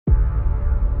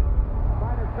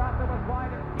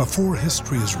Before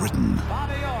history is written,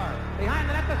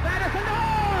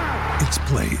 it's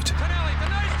played.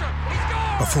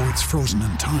 Before it's frozen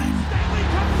in time,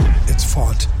 it's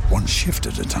fought one shift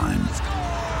at a time.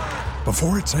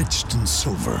 Before it's etched in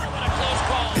silver,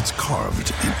 it's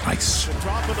carved in ice.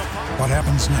 What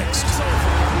happens next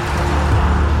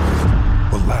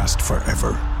will last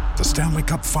forever. The Stanley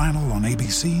Cup Final on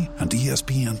ABC and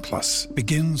ESPN Plus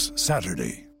begins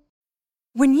Saturday.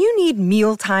 When you need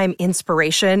mealtime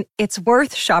inspiration, it's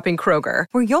worth shopping Kroger,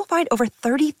 where you'll find over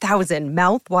 30,000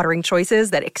 mouth-watering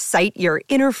choices that excite your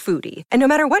inner foodie. And no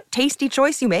matter what tasty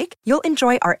choice you make, you'll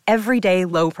enjoy our everyday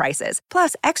low prices,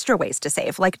 plus extra ways to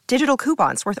save, like digital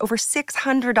coupons worth over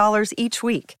 $600 each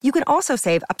week. You can also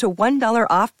save up to $1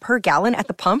 off per gallon at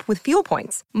the pump with fuel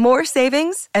points. More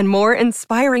savings and more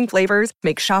inspiring flavors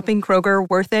make shopping Kroger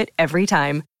worth it every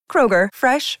time. Kroger,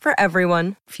 fresh for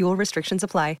everyone. Fuel restrictions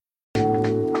apply.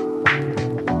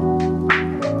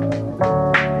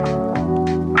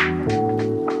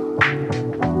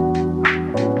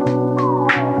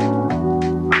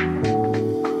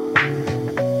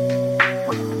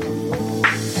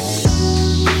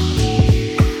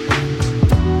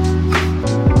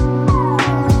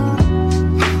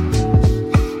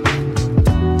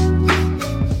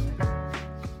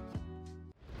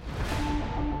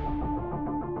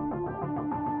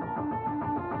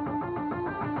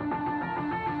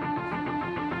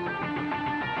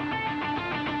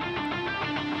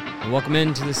 Welcome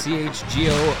into the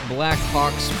CHGO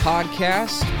Blackhawks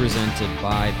podcast presented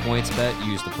by PointsBet.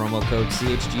 Use the promo code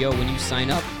CHGO when you sign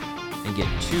up and get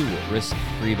 2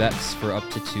 risk-free bets for up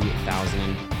to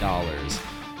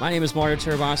 $2,000. My name is Mario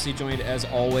Terabasi, joined as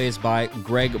always by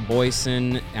Greg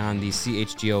Boyson on the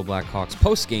CHGO Blackhawks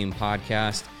postgame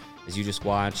podcast. As you just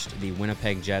watched, the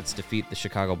Winnipeg Jets defeat the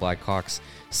Chicago Blackhawks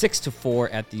 6-4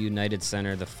 at the United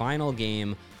Center. The final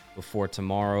game before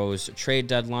tomorrow's trade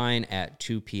deadline at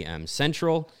 2 p.m.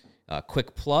 Central.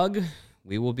 Quick plug,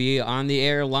 we will be on the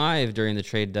air live during the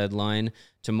trade deadline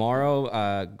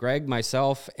tomorrow. Greg,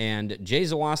 myself, and Jay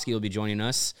Zawoski will be joining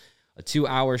us. A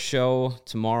 2-hour show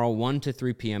tomorrow, 1 to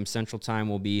 3 p.m. Central Time.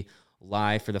 We'll be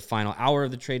live for the final hour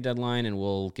of the trade deadline, and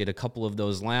we'll get a couple of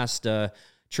those last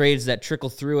trades that trickle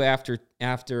through after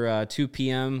 2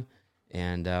 p.m.,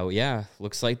 And,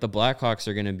 looks like the Blackhawks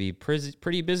are going to be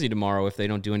pretty busy tomorrow if they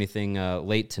don't do anything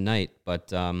late tonight.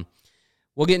 But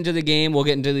we'll get into the game. We'll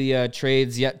get into the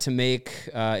trades yet to make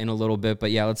in a little bit.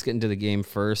 But, yeah, let's get into the game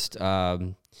first.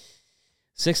 6-4,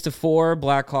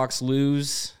 Blackhawks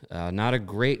lose. Not a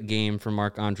great game for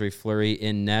Marc-Andre Fleury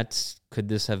in net. Could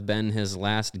this have been his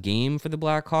last game for the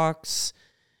Blackhawks?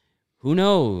 Who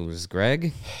knows,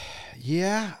 Greg? We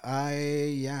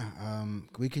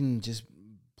can just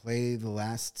play the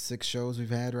last 6 shows we've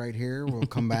had right here. We'll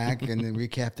come back and then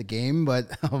recap the game.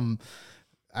 But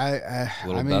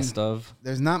best of.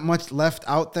 There's not much left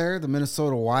out there. The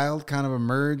Minnesota Wild kind of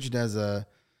emerged as a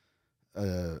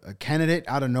candidate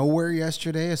out of nowhere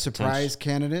yesterday, a surprise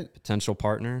candidate. Potential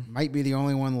partner. Might be the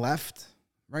only one left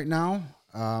right now.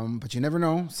 But you never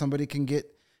know. Somebody can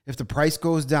get, if the price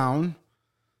goes down,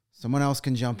 someone else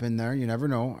can jump in there. You never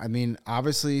know. I mean,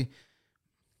 obviously,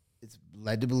 it's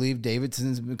led to believe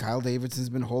Kyle Davidson's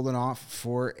been holding off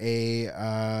for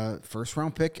a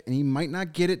first-round pick, and he might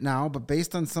not get it now, but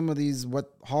based on some of these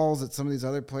hauls that some of these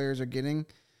other players are getting,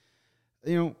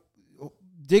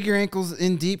 dig your ankles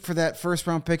in deep for that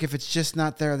first-round pick. If it's just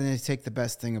not there, then you take the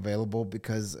best thing available,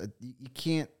 because you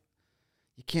can't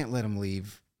let him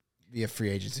leave via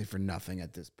free agency for nothing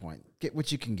at this point. Get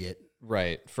what you can get.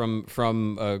 Right. From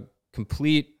a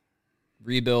complete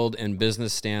rebuild and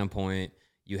business standpoint,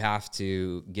 you have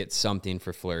to get something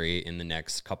for Fleury in the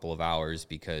next couple of hours,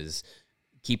 because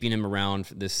keeping him around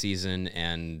this season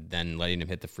and then letting him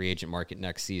hit the free agent market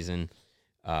next season,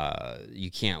 you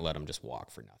can't let him just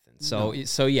walk for nothing.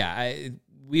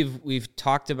 We've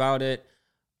talked about it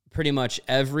pretty much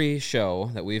every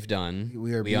show that we've done.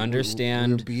 We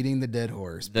understand we're beating the dead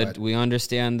horse. We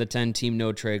understand the 10-team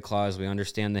no-trade clause. We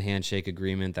understand the handshake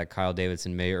agreement that Kyle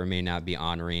Davidson may or may not be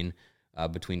honoring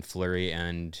between Fleury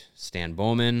and Stan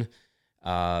Bowman.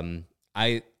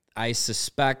 I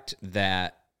suspect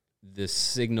that the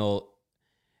signal,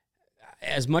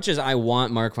 as much as I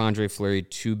want Marc-Andre Fleury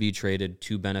to be traded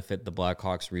to benefit the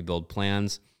Blackhawks rebuild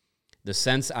plans, the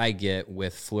sense I get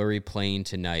with Fleury playing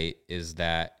tonight is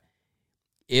that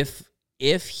if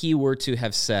he were to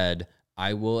have said,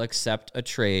 I will accept a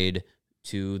trade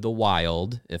to the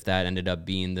Wild, if that ended up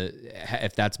being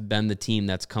if that's been the team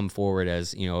that's come forward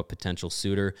as, a potential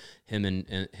suitor, him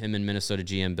and Minnesota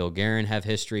GM Bill Guerin have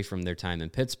history from their time in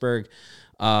Pittsburgh.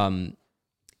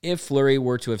 if Fleury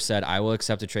were to have said, I will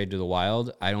accept a trade to the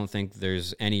Wild, I don't think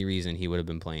there's any reason he would have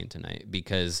been playing tonight,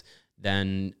 because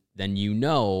then you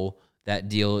know that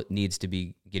deal needs to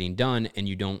be getting done, and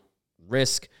you don't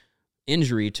risk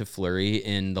injury to Fleury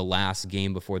in the last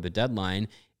game before the deadline.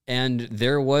 And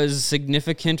there was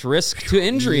significant risk to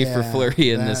injury for Fleury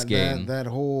in this game. That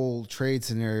whole trade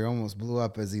scenario almost blew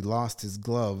up as he lost his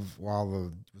glove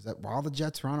while the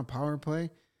Jets were on a power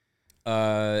play.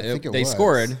 I think they was.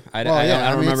 scored. I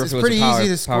don't remember if it was pretty a power, easy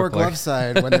to score play. glove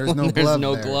side when there's no there's glove.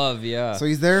 no there. glove, yeah. So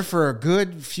he's there for a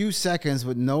good few seconds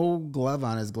with no glove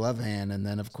on his glove hand, and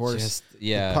then of course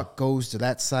the puck goes to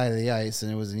that side of the ice,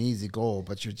 and it was an easy goal.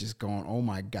 But you're just going, oh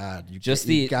my God, you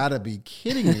gotta be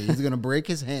kidding me! He's gonna break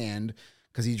his hand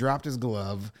because he dropped his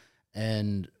glove,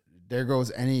 and there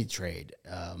goes any trade.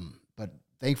 But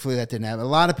thankfully that didn't happen. A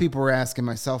lot of people were asking,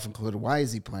 myself included, why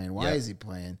is he playing? Why is he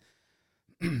playing?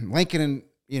 Lincoln,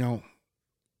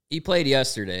 he played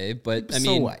yesterday, but I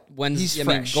mean, what? He's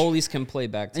fresh. Goalies can play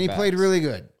back to back. And he played really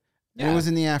good. Yeah. And it was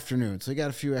in the afternoon, so he got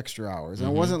a few extra hours. And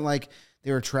it wasn't like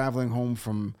they were traveling home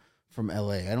from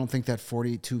LA. I don't think that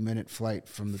 42-minute flight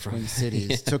from the Twin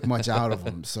Cities took much out of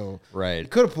him. So right,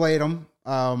 could have played him.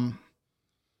 I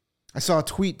saw a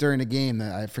tweet during the game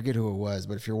that I forget who it was,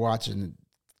 but if you're watching,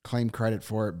 claim credit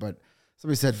for it. But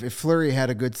somebody said if Fleury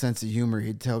had a good sense of humor,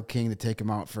 he'd tell King to take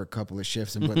him out for a couple of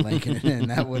shifts and put Lincoln in.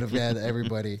 That would have had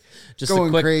everybody just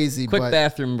going crazy. Quick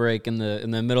bathroom break in the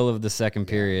middle of the second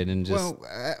period, and just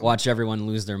watch everyone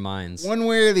lose their minds. One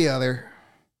way or the other,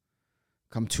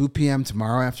 come 2 p.m.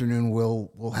 tomorrow afternoon,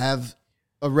 we'll have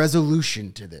a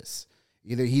resolution to this.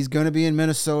 Either he's going to be in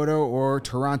Minnesota or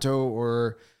Toronto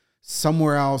or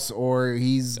somewhere else, or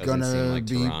he's gonna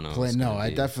be playing. No,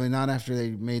 I definitely not after they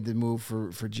made the move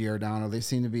for Giordano. They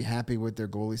seem to be happy with their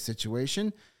goalie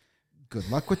situation. Good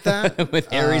luck with that.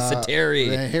 With Harry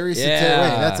Sateri. Harry Sateri.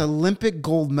 Wait, that's Olympic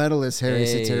gold medalist Harry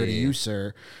Sateri to you,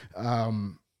 sir.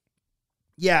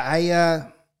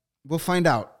 We'll find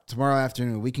out tomorrow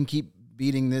afternoon. We can keep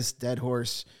beating this dead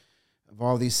horse of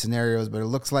all these scenarios, but it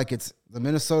looks like it's the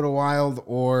Minnesota Wild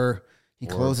or he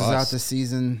closes out the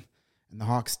season and the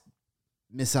Hawks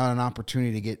miss out on an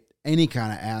opportunity to get any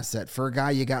kind of asset for a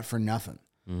guy you got for nothing.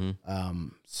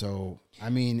 So,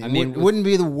 it wouldn't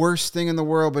be the worst thing in the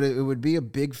world, but it would be a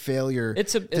big failure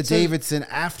to Davidson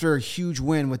after a huge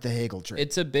win with the Hagel trade.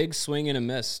 It's a big swing and a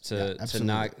miss to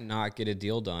not get a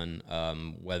deal done,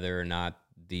 whether or not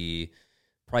the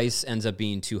price ends up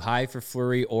being too high for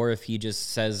Fleury, or if he just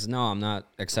says, no, I'm not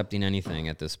accepting anything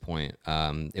at this point.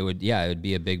 It would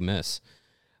be a big miss.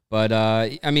 But,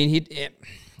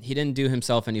 he didn't do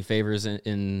himself any favors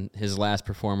in his last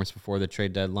performance before the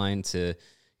trade deadline to,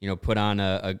 put on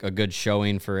a good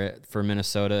showing for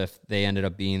Minnesota if they ended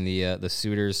up being the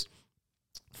suitors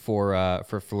for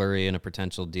Fleury in a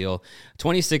potential deal.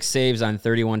 26 saves on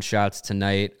 31 shots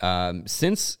tonight.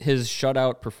 Since his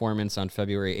shutout performance on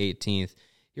February 18th,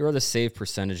 here are the save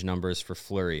percentage numbers for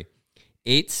Fleury.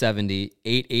 870,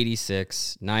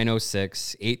 886,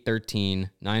 906, 813,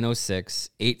 906,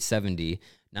 870,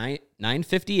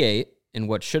 958 in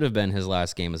what should have been his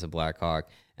last game as a Blackhawk,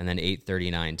 and then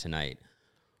 839 tonight.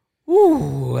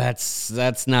 Ooh,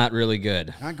 that's not really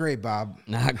good. Not great, Bob.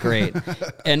 Not great.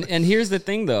 and here's the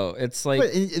thing, though. It's like...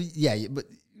 But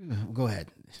go ahead.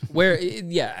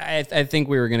 I think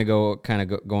we were going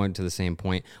to go into the same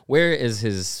point. Where is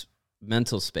his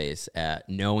mental space at,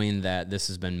 knowing that this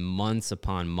has been months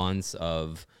upon months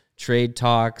of trade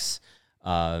talks?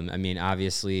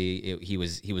 Obviously he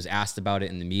was asked about it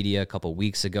in the media a couple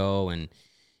weeks ago, and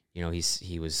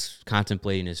he was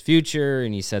contemplating his future,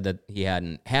 and he said that he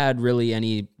hadn't had really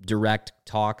any direct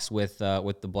talks with the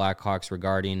Blackhawks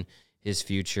regarding his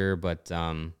future. But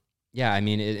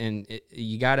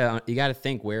you gotta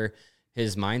think where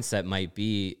his mindset might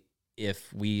be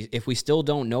if we still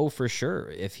don't know for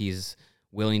sure if he's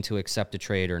willing to accept a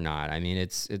trade or not.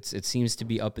 It seems to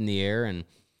be up in the air, and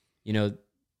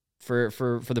for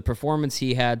the performance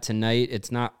he had tonight,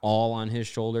 it's not all on his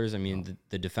shoulders.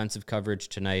 The defensive coverage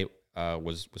tonight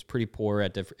was pretty poor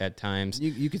at times.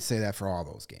 You could say that for all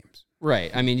those games,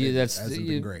 right? That's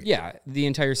been great. Yeah, the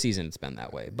entire season it's been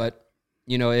that way. But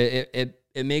it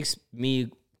makes me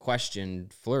question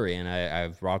Fleury, and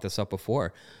I've brought this up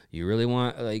before. You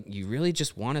really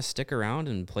just want to stick around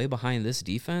and play behind this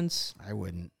defense? I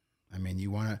wouldn't.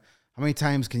 You want to? How many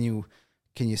times can you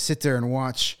sit there and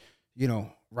watch?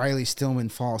 Riley Stillman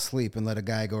fall asleep and let a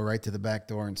guy go right to the back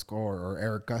door and score, or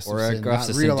Eric Gustafson,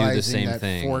 Gustafson not realizing do the same that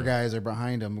thing. 4 guys are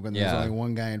behind him when there's Yeah. only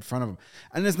 1 guy in front of him.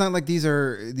 And it's not like these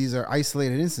are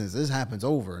isolated incidents. This happens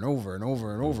over and over and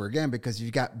over and over again because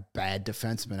you've got bad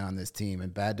defensemen on this team,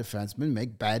 and bad defensemen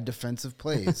make bad defensive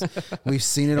plays. We've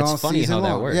seen it all funny season how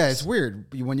that long. works. Yeah, it's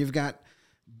weird when you've got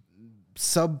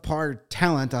subpar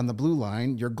talent on the blue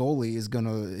line. Your goalie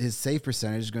his save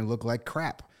percentage is gonna look like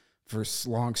crap for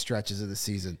long stretches of the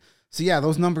season. So yeah,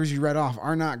 those numbers you read off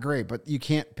are not great, but you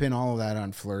can't pin all of that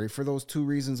on Fleury for those 2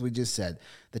 reasons we just said.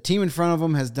 The team in front of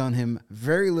him has done him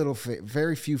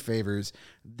very few favors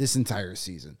this entire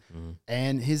season,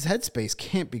 and his headspace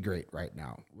can't be great right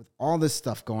now with all this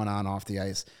stuff going on off the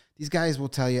ice. These guys will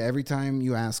tell you every time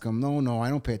you ask them, no, I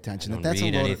don't pay attention. That's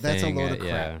a load of crap.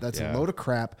 Yeah, That's yeah. a load of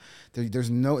crap. There's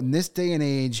no, in this day and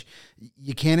age,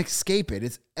 you can't escape it.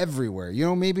 It's everywhere.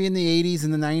 Maybe in the 80s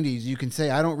and the 90s, you can say,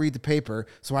 I don't read the paper,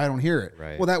 so I don't hear it.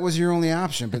 Right. Well, that was your only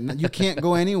option, but you can't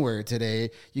go anywhere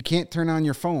today. You can't turn on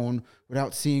your phone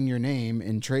without seeing your name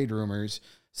in trade rumors.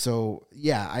 So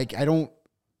yeah, I don't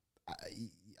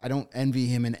envy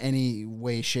him in any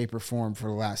way, shape, or form for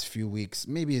the last few weeks.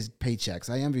 Maybe his paychecks.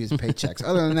 I envy his paychecks.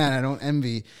 Other than that, I don't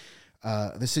envy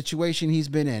the situation he's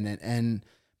been in. And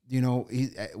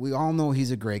we all know he's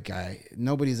a great guy.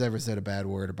 Nobody's ever said a bad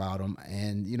word about him.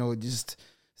 And, just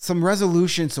some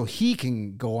resolution so he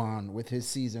can go on with his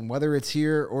season, whether it's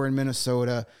here or in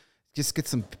Minnesota. Just get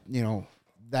some,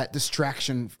 that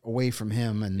distraction away from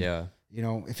him. And,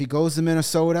 if he goes to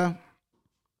Minnesota,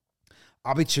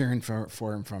 I'll be cheering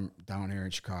for him from down here in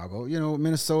Chicago.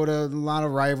 Minnesota, a lot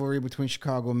of rivalry between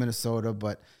Chicago and Minnesota,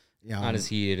 but Not as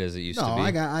heated as it used to no,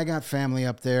 be. I got family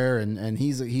up there, and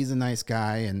he's a nice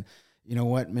guy, and you know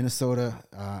what, Minnesota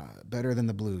better than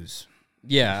the Blues.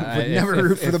 Yeah, Would never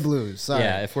root for the Blues. Sorry.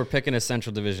 Yeah, if we're picking a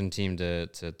Central Division team to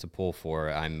pull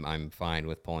for, I'm fine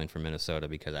with pulling for Minnesota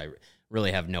because I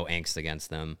really have no angst against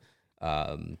them.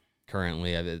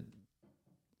 Currently, I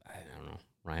don't know,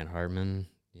 Ryan Hardman.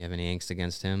 You have any angst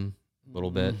against him? A little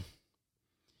bit.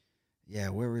 Yeah,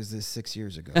 where was this 6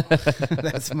 years ago?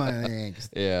 That's my angst.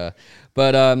 Yeah,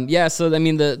 but so I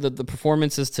mean the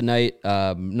performances tonight,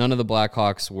 none of the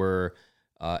Blackhawks were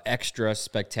extra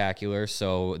spectacular.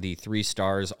 So the 3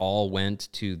 stars all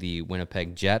went to the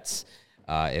Winnipeg Jets.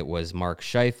 It was Mark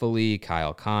Scheifele,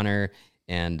 Kyle Connor,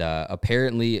 and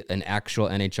apparently an actual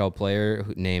NHL player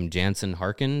named Jansen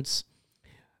Harkins.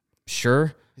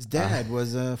 Sure. His dad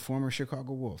was a former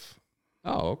Chicago Wolf.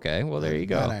 Oh, okay. Well, there you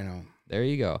go. That I know. There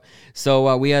you go.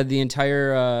 So we had the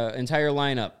entire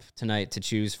lineup tonight to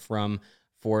choose from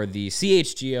for the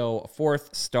CHGO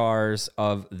 4th Stars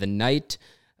of the Night.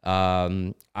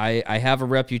 I have a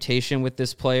reputation with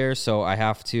this player, so I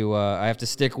have to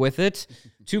stick with it.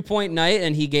 2-point night,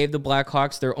 and he gave the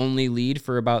Blackhawks their only lead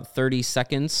for about 30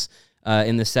 seconds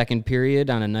in the second period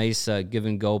on a nice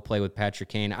give-and-go play with Patrick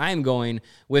Kane. I am going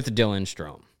with Dylan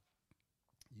Strome.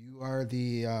 You are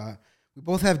the... we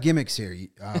both have gimmicks here.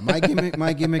 My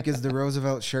gimmick is the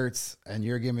Roosevelt shirts, and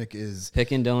your gimmick is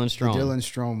Picking Dylan Strome. the Dylan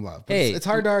Strome love. But Hey, it's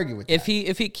hard to argue with If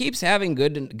that. he keeps having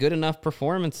good enough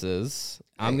performances,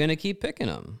 I'm gonna keep picking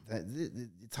him.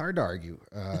 It's hard to argue.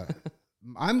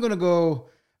 I'm gonna go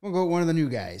with one of the new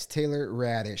guys, Taylor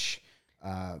Radish.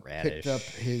 Picked up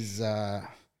his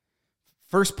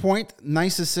first point,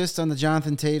 nice assist on the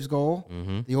Jonathan Taves goal,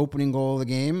 the opening goal of the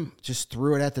game. Just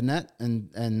threw it at the net,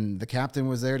 and the captain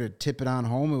was there to tip it on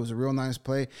home. It was a real nice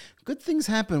play. Good things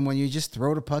happen when you just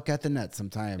throw the puck at the net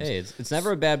sometimes. Hey, it's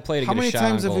never a bad play to How get a many shot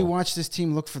times on have we goal. watched this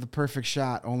team look for the perfect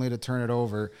shot only to turn it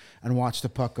over and watch the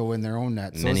puck go in their own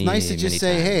net? So Many, it's nice to just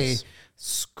many say, hey, times.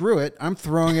 screw it. I'm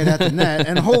throwing it at the net.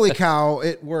 And holy cow,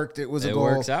 it worked. It was a It goal.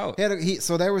 works out.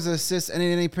 So there was an assist, and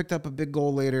then he picked up a big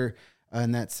goal later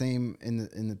in that same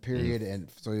in the period. And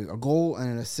so a goal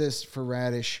and an assist for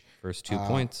Radish. First 2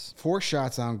 points. 4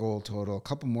 shots on goal total, a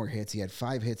couple more hits. He had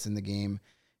 5 hits in the game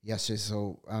yesterday.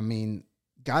 So, I mean,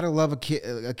 gotta love a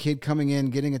kid coming in,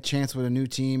 getting a chance with a new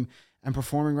team and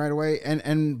performing right away.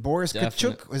 And Boris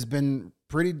Tkachuk has been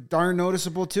pretty darn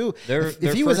noticeable too.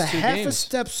 If he was a first 2 half a games.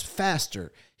 step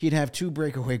faster, he'd have 2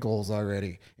 breakaway goals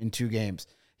already in 2 games.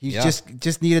 He Yeah.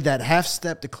 just needed that half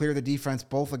step to clear the defense,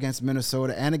 both against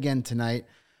Minnesota and again tonight.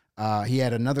 He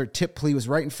had another tip play. He was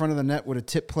right in front of the net with a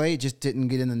tip play, just didn't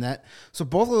get in the net. So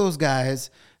both of those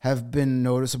guys have been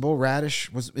noticeable.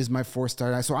 Radish is my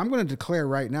 4-star guy. So I'm going to declare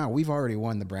right now, we've already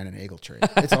won the Brandon Hagel trade.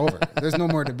 It's over. There's no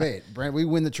more debate. We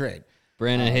win the trade.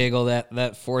 Brandon Hagel,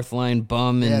 that fourth line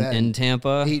bum in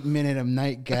Tampa. 8-minute a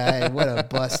night guy. What a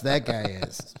bust that guy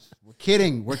is.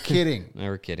 Kidding. We're kidding. No,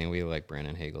 we're kidding. We like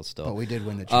Brandon Hagel still. But we did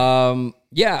win the championship.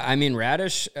 Yeah, I mean,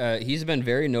 Radish, he's been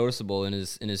very noticeable in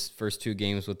his first 2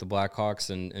 games with the Blackhawks,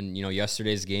 and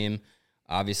yesterday's game,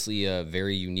 obviously a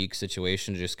very unique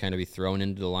situation to just kind of be thrown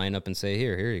into the lineup and say,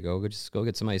 here you go, just go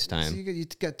get some ice time. So you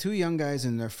got 2 young guys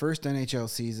in their first NHL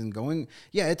season going.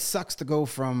 Yeah, it sucks to go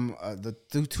from the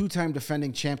 2-time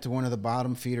defending champ to one of the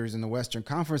bottom feeders in the Western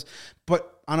Conference,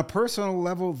 but on a personal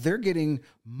level, they're getting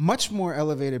much more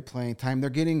elevated playing time. They're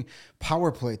getting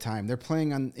power play time. They're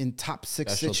playing in top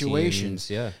 6 Special situations. teams,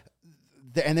 yeah.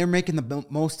 And they're making the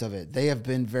most of it. They have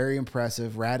been very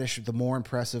impressive. Radish, the more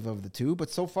impressive of the 2, but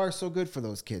so far so good for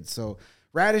those kids. So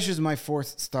Radish is my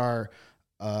 4th star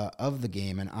of the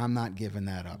game, and I'm not giving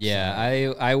that up. Yeah,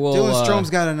 so. I will. Dylan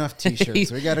Strome's got enough T-shirts.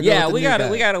 So we got to go. Yeah,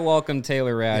 with we got to welcome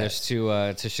Taylor Radish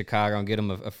to Chicago and get him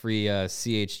a free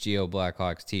CHGO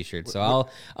Blackhawks T-shirt. So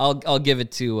I'll give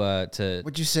it to.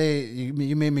 What'd you say?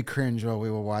 You made me cringe while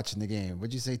we were watching the game.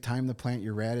 What'd you say? Time to plant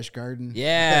your radish garden.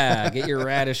 Yeah, get your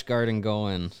radish garden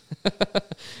going. Good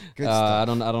stuff. I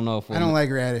don't know if I don't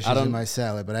like radishes in my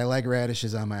salad, but I like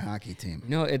radishes on my hockey team.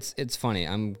 No, it's funny.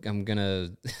 I'm gonna.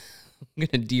 I'm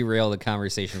going to derail the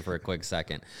conversation for a quick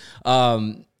second.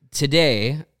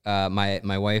 Today,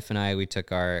 my wife and I we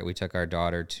took our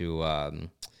daughter to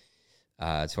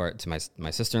my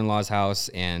sister-in-law's house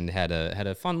and had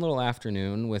a fun little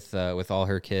afternoon with all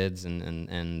her kids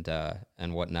and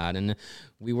whatnot. And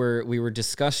we were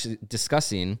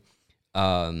discussing.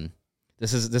 This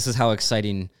is how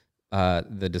exciting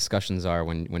the discussions are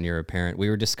when you're a parent. We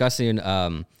were discussing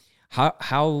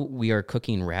how we are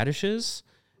cooking radishes.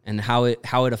 And how it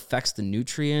affects the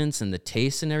nutrients and the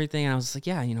taste and everything. And I was like,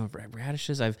 yeah,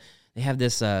 radishes. They have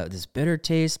this bitter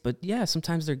taste, but yeah,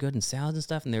 sometimes they're good in salads and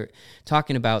stuff. And they're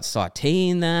talking about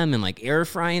sautéing them and like air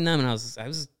frying them. And I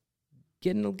was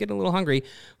getting a little hungry.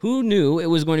 Who knew it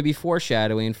was going to be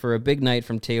foreshadowing for a big night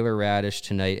from Taylor Radish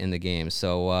tonight in the game?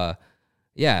 So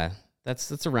yeah,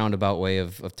 that's a roundabout way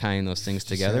of tying those things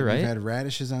together, right? We've had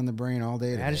radishes on the brain all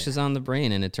day. Radishes on the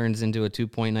brain, and it turns into a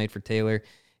 2-point night for Taylor.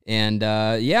 And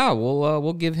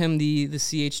we'll give him the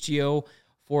CHGO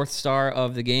 4th star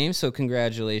of the game. So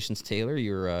congratulations, Taylor.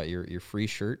 Your free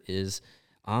shirt is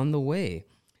on the way.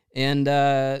 And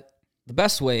the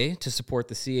best way to support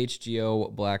the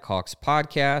CHGO Blackhawks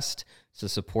podcast, to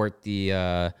support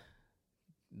the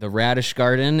Radish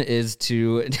Garden, is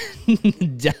to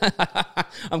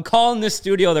I'm calling this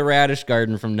studio the Radish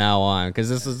Garden from now on, because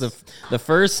this is the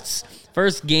first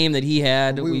game that he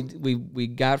had. We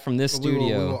got from this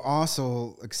studio. We will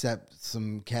also accept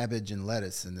some cabbage and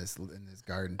lettuce in this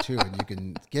garden too, and you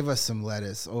can give us some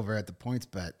lettuce over at the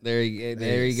PointsBet. There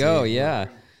you go. Yeah.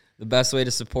 The best way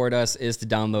to support us is to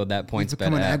download that PointsBet app.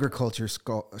 Become an agriculture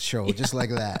show, just like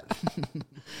that.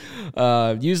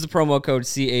 Use the promo code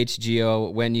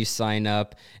CHGO when you sign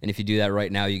up. And if you do that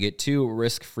right now, you get 2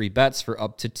 risk-free bets for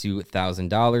up to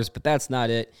 $2,000. But that's not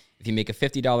it. If you make a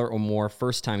 $50 or more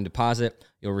first-time deposit,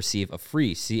 you'll receive a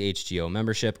free CHGO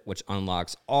membership, which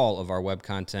unlocks all of our web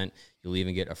content. You'll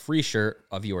even get a free shirt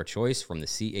of your choice from the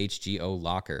CHGO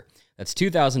locker. That's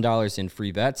 $2,000 in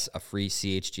free bets, a free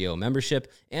CHGO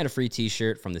membership, and a free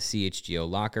t-shirt from the CHGO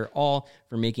locker, all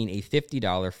for making a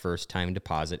 $50 first-time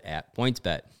deposit at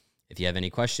PointsBet. If you have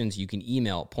any questions, you can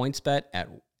email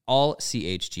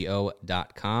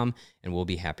pointsbet@allchgo.com, and we'll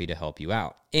be happy to help you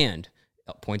out. And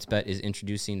PointsBet is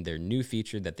introducing their new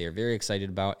feature that they're very excited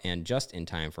about, and just in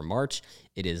time for March.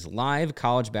 It is live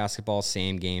college basketball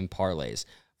same-game parlays.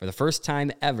 For the first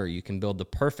time ever, you can build the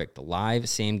perfect live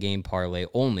same-game parlay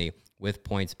only with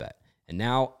PointsBet. And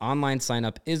now, online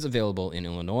sign-up is available in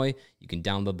Illinois. You can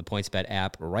download the PointsBet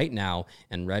app right now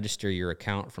and register your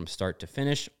account from start to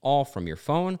finish, all from your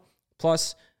phone.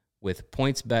 Plus, with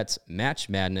PointsBet's Match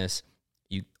Madness,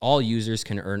 all users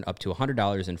can earn up to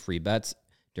 $100 in free bets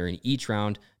during each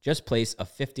round. Just place a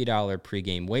 $50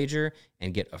 pregame wager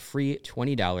and get a free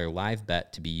 $20 live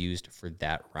bet to be used for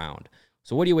that round.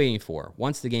 So what are you waiting for?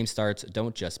 Once the game starts,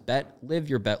 don't just bet, live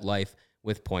your bet life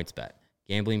with PointsBet.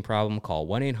 Gambling problem? Call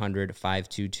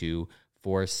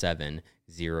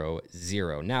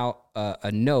 1-800-522-4700. Now,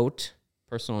 a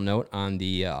personal note on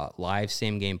the live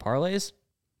same-game parlays.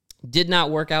 Did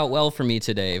not work out well for me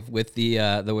today with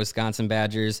the Wisconsin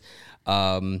Badgers.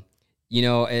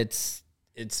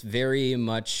 It's very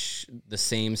much the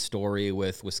same story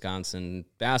with Wisconsin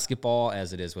basketball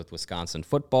as it is with Wisconsin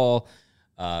football.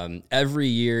 Every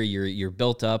year you're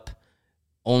built up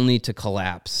only to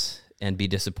collapse and be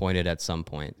disappointed at some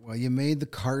point. Well, you made the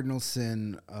cardinal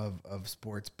sin of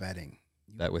sports betting.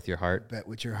 Bet with your heart. Bet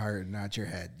with your heart, not your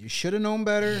head. You should have known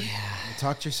better. You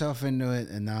talked yourself into it,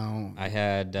 and now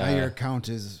now your account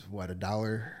is what,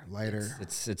 $1 lighter?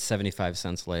 It's 75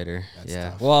 cents lighter. That's yeah.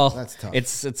 tough. Well, That's tough.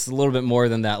 It's a little bit more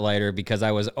than that lighter because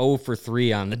I was 0 for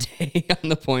 3 on the day on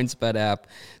the PointsBet app.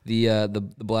 The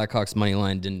Blackhawks money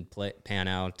line didn't pan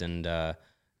out, and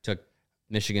took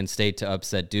Michigan State to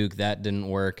upset Duke. That didn't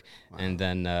work. Wow. And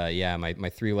then my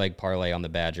 3-leg parlay on the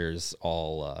Badgers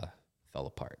all fell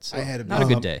apart. So I had not a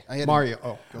good day. I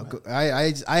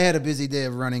had a busy day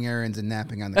of running errands and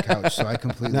napping on the couch, so I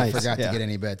completely forgot to get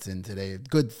any bets in today.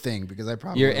 Good thing, because I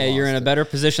probably you're in a better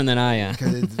position than I am.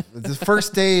 Because it's the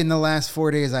first day in the last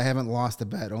 4 days I haven't lost a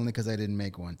bet, only because I didn't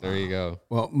make one. There you go.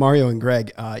 Well, Mario and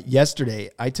Greg,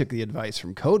 yesterday I took the advice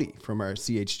from Cody from our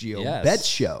CHGO bet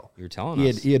show. You were telling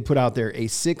us. He had put out there a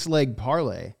 6-leg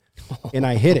parlay, and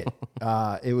I hit it.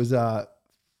 It was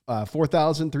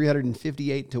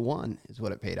 4,358 to 1 is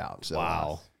what it paid out. So,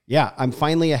 wow. Yeah, I'm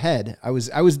finally ahead. I was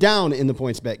down in the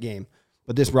PointsBet game,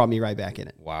 but this brought me right back in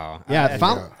it. Wow. Yeah,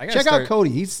 check out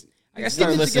Cody. I got to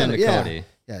start listening to Cody.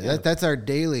 Yeah, that's our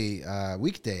daily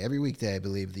weekday, every weekday, I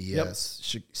believe, the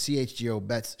CHGO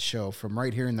Bets show from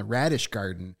right here in the Radish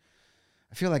Garden.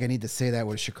 I feel like I need to say that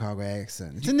with a Chicago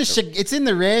accent. It's in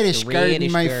the Radish Garden,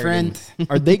 my friend.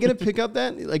 Are they going to pick up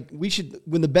that? Like, we should,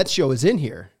 when the bet show is in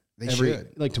here, They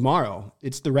should. Like tomorrow,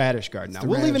 it's the Radish Garden. Now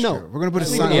we'll leave a note. We're gonna put a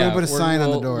sign. We're gonna put a sign on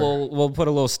the door. We'll put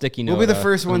a little sticky note. We'll be the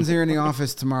first ones here in the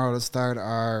office tomorrow to start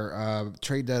our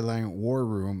trade deadline war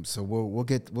room. So we'll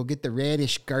get the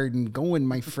Radish Garden going,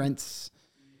 my friends.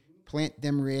 Plant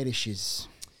them radishes.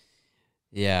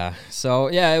 Yeah. So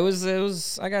yeah, it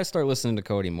was. I gotta start listening to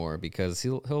Cody more because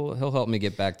he'll help me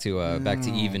get back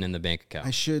to even in the bank account.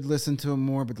 I should listen to him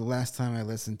more, but the last time I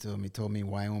listened to him, he told me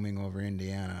Wyoming over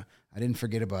Indiana. I didn't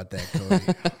forget about that, Cody.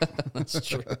 That's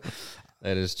true.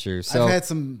 That is true. So I've had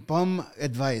some bum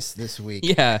advice this week.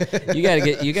 Yeah, you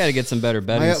gotta get some better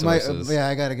betting sources.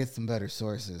 I gotta get some better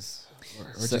sources,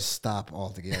 or just stop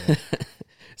altogether.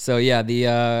 So yeah,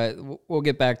 we'll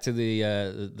get back to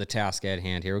the task at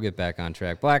hand here. We'll get back on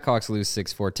track. Blackhawks lose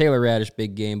 6-4. Taylor Radish,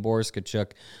 big game. Boris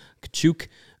Kachuk,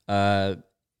 a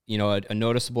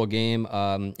noticeable game.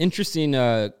 Interesting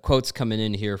quotes coming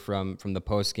in here from the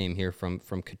post game here from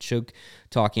Kachuk,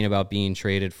 talking about being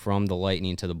traded from the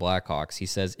Lightning to the Blackhawks. He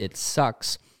says it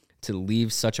sucks to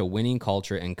leave such a winning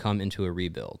culture and come into a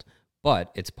rebuild,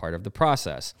 but it's part of the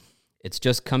process. It's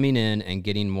just coming in and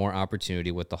getting more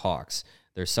opportunity with the Hawks.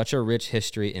 There's such a rich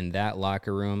history in that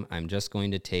locker room. I'm just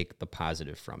going to take the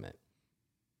positive from it.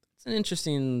 It's an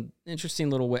interesting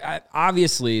little way.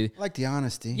 Obviously, I like the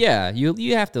honesty. Yeah,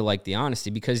 you have to like the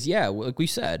honesty because like we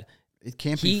said, it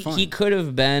can't be fun. He could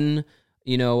have been,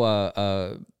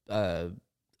 a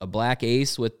black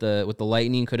ace with the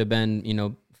Lightning. Could have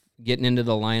been, getting into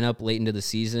the lineup late into the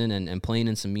season and playing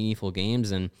in some meaningful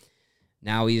games. And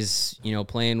now he's,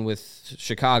 playing with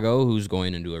Chicago, who's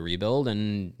going into a rebuild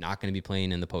and not going to be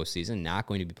playing in the postseason, not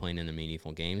going to be playing in the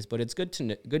meaningful games. But it's good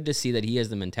to see that he has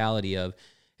the mentality of,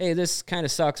 hey, this kind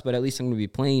of sucks, but at least I'm going to be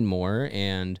playing more,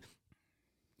 and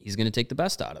he's going to take the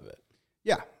best out of it.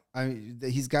 Yeah,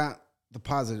 he's got the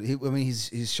positive.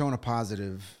 He's shown a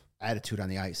positive attitude on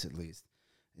the ice at least.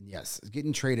 And yes,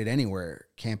 getting traded anywhere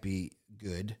can't be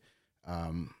good.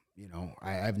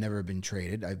 I've never been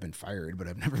traded. I've been fired, but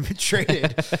I've never been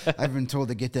traded. I've been told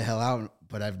to get the hell out,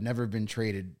 but I've never been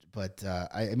traded. But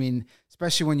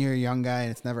especially when you're a young guy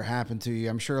and it's never happened to you,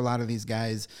 I'm sure a lot of these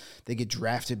guys, they get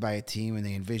drafted by a team and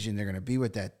they envision they're going to be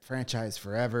with that franchise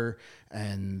forever.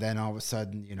 And then all of a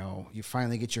sudden, you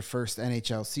finally get your first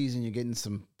NHL season. You're getting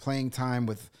some playing time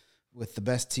with the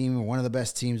best team or one of the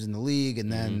best teams in the league.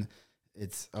 And then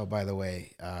it's, oh, by the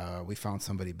way, we found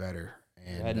somebody better.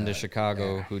 And, heading to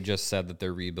Chicago, who just said that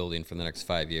they're rebuilding for the next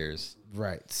 5 years.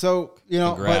 Right. So,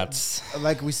 congrats. But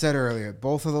like we said earlier,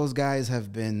 both of those guys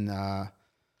have been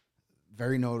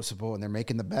very noticeable, and they're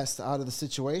making the best out of the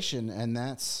situation, and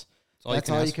that's all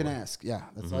you can ask. Yeah,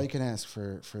 that's all you can ask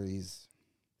for these.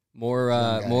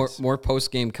 More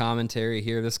post-game commentary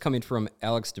here. This coming from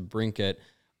Alex DeBrincat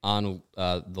on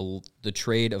the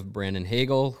trade of Brandon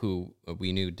Hagel, who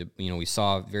we knew, we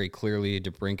saw very clearly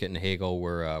DeBrincat and Hagel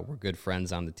were good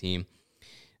friends on the team.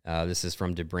 This is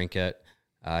from DeBrincat.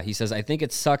 He says, I think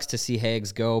it sucks to see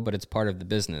Hags go, but it's part of the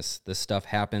business. This stuff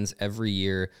happens every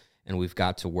year, and we've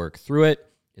got to work through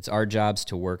it. It's our jobs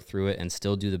to work through it and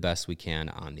still do the best we can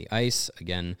on the ice.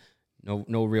 Again,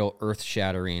 no real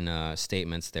earth-shattering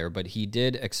statements there, but he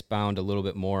did expound a little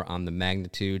bit more on the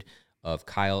magnitude of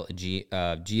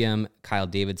GM Kyle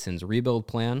Davidson's rebuild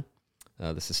plan.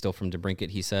 This is still from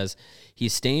DeBrincat. He says,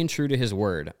 he's staying true to his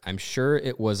word. I'm sure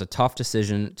it was a tough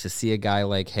decision to see a guy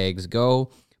like Hags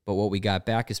go, but what we got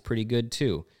back is pretty good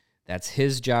too. That's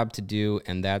his job to do,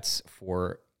 and that's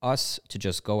for us to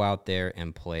just go out there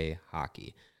and play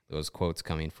hockey. Those quotes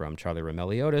coming from Charlie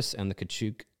Roumeliotis and the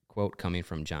Tkachuk quote coming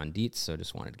from John Dietz. So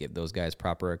just wanted to give those guys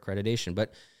proper accreditation.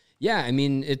 But yeah, I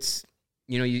mean, it's,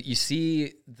 you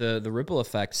see the ripple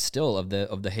effect still of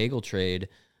the Hagel trade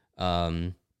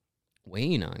weighing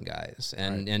on guys.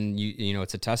 And, right. And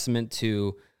it's a testament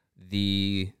to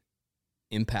the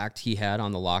impact he had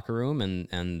on the locker room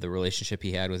and the relationship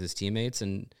he had with his teammates.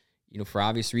 And, for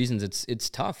obvious reasons, it's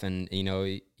tough. And,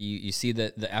 you see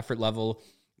the effort level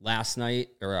last night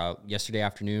or yesterday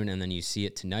afternoon, and then you see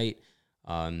it tonight.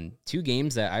 2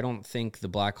 games that I don't think the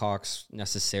Blackhawks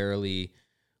necessarily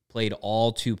played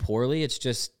all too poorly. It's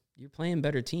just you're playing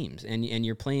better teams, and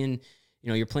you're playing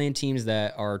teams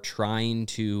that are trying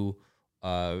to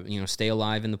stay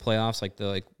alive in the playoffs.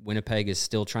 Like Winnipeg is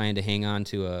still trying to hang on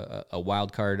to a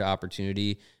wild card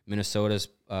opportunity. Minnesota's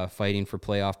fighting for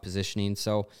playoff positioning.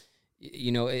 So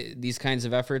these kinds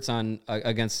of efforts on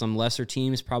against some lesser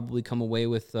teams probably come away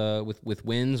with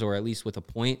wins, or at least with a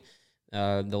point.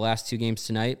 The last 2 games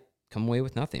tonight come away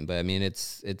with nothing. But I mean,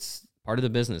 it's part of the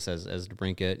business, as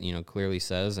DeBrincat clearly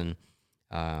says, and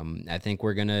I think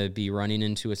we're gonna be running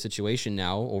into a situation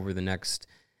now over the next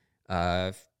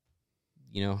half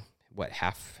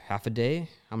a day.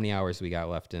 How many hours we got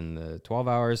left in the 12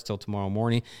 hours till tomorrow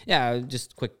morning? Yeah,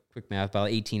 just quick math, about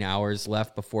 18 hours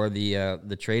left before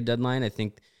the trade deadline. I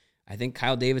think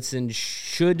Kyle Davidson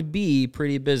should be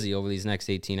pretty busy over these next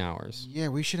 18 hours. Yeah,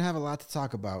 we should have a lot to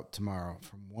talk about tomorrow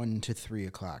from 1 to 3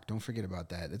 o'clock. Don't forget about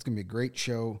that. It's going to be a great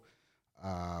show.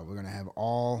 We're going to have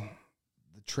all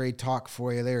the trade talk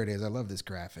for you. There it is. I love this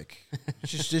graphic.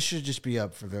 This should just be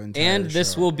up for the entire And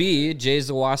this show. will be Jay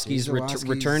Zawaski's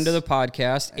return to the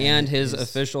podcast and his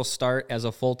official start as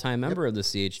a full-time member of the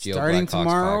CHGO Starting Blackhawks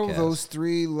tomorrow, podcast. Those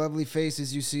 3 lovely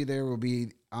faces you see there will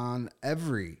be on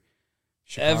every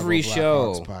Chicago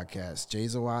show podcast. Jay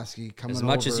Zawaski coming as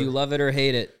much over. as you love it or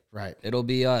hate it. Right. It'll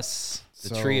be us,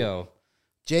 the trio.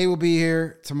 Jay will be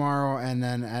here tomorrow, and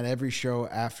then at every show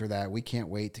after that. We can't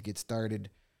wait to get started,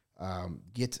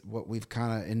 get what we've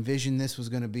kind of envisioned this was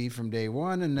going to be from day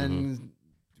one, and then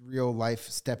real life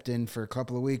stepped in for a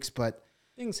couple of weeks, but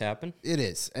things happen. It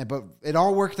is, but it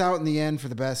all worked out in the end for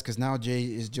the best, because now Jay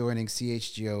is joining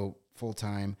CHGO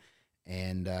full-time,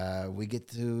 and we get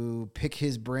to pick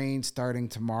his brain starting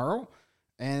tomorrow,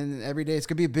 and every day. It's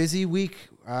going to be a busy week.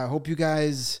 I hope you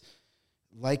guys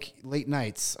like late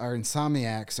nights, our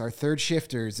insomniacs, our third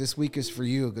shifters. This week is for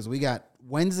you, because we got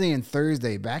Wednesday and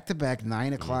Thursday back-to-back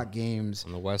 9 o'clock games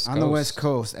on the West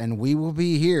Coast, and we will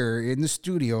be here in the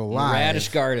studio live. Radish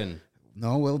Garden.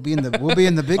 No, we'll be in the big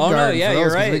garden. No, yeah, for those,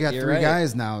 you're right. We got you're 3 right.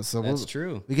 guys now, so that's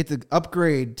true. We get to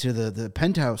upgrade to the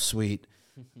penthouse suite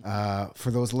for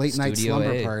those late night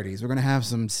slumber parties. We're gonna have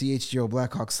some CHGO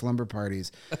Blackhawks slumber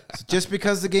parties. So just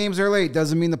because the games are late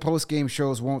doesn't mean the post game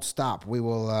shows won't stop. We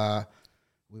will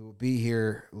be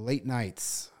here late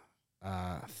nights.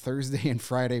 Thursday and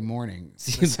Friday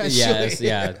mornings.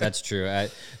 Yeah, that's true.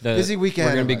 Busy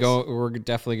weekend. We're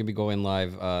definitely gonna be going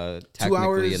live.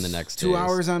 Technically, in the next 2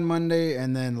 hours on Monday,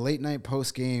 and then late night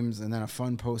post games, and then a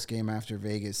fun post game after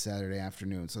Vegas Saturday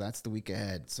afternoon. So that's the week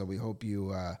ahead. So we hope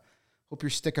you're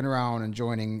sticking around and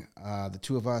joining the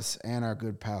 2 of us and our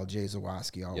good pal Jay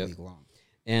Zawaski all week long.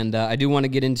 And I do want to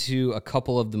get into a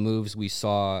couple of the moves we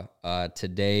saw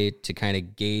today to kind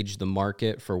of gauge the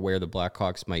market for where the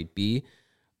Blackhawks might be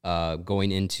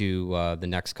going into the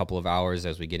next couple of hours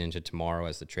as we get into tomorrow,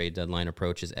 as the trade deadline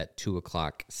approaches at 2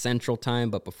 o'clock Central Time.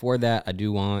 But before that, I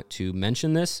do want to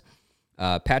mention this.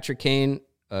 Patrick Kane,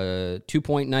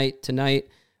 2-point night tonight,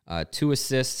 2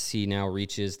 assists. He now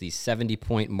reaches the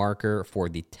 70-point marker for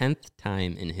the 10th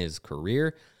time in his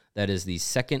career. That is the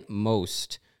second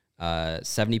most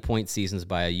 70-point seasons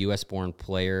by a U.S.-born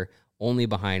player, only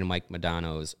behind Mike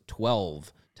Modano's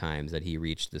 12 times that he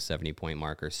reached the 70-point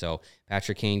marker. So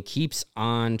Patrick Kane keeps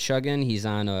on chugging. He's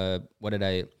on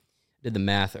did the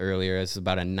math earlier. It's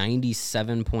about a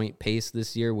 97-point pace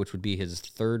this year, which would be his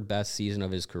 3rd best season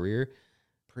of his career.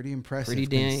 Pretty impressive,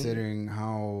 considering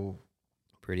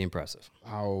Pretty impressive.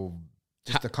 How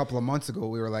just a couple of months ago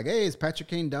we were like, hey, is Patrick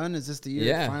Kane done? Is this the year?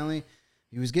 Yeah. Finally,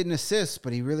 he was getting assists,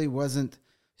 but he really wasn't.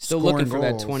 Still looking for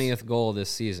that 20th goal this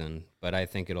season, but I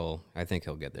think he'll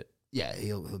get it. Yeah,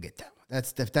 he'll get that one.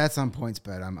 If that's on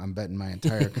PointsBet, I'm betting my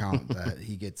entire account that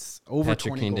he gets over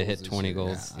Patrick 20 Kane goals to hit 20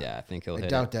 goals. Yeah, I think he'll hit it. I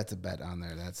doubt that's a bet on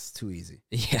there. That's too easy.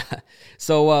 Yeah.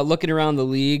 So looking around the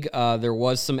league, there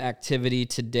was some activity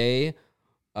today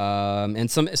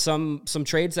And some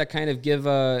trades that kind of give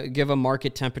a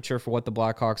market temperature for what the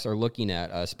Blackhawks are looking at,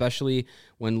 especially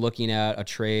when looking at a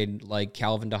trade like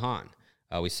Calvin DeHaan.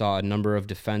 We saw a number of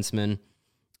defensemen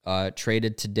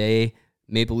traded today.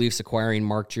 Maple Leafs acquiring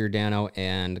Mark Giordano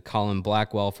and Colin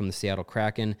Blackwell from the Seattle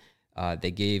Kraken.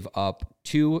 They gave up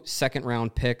 2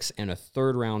 second-round picks and a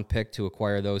third-round pick to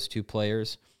acquire those 2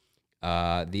 players.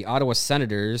 The Ottawa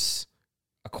Senators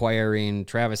acquiring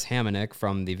Travis Hamonic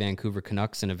from the Vancouver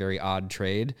Canucks in a very odd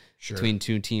trade between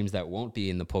 2 teams that won't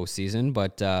be in the postseason.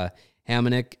 But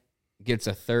Hamonic gets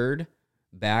a third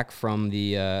back from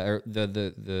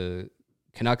the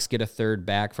Canucks get a third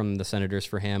back from the Senators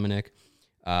for Hamonic.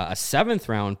 A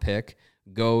 7th-round pick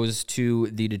goes to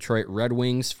the Detroit Red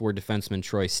Wings for defenseman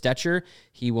Troy Stecher.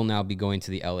 He will now be going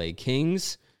to the LA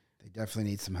Kings. They definitely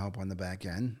need some help on the back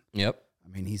end. Yep. I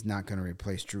mean, he's not going to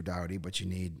replace Drew Doughty, but you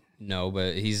need... No,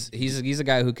 but he's a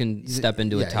guy who can step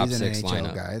into a top 6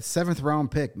 lineup. Guy. It's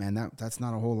 7th-round pick, man. That's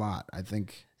not a whole lot, I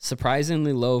think.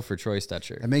 Surprisingly low for Troy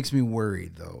Stecher. That makes me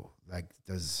worried, though. Like,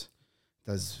 does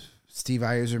Steve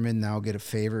Yzerman now get a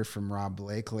favor from Rob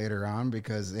Blake later on?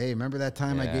 Because, hey, remember that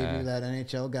time I gave you that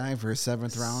NHL guy for a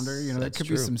 7th-rounder? You know, there could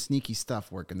be some sneaky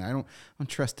stuff working there. I don't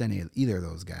trust either of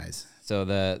those guys. So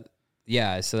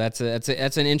that's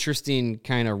an interesting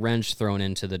kind of wrench thrown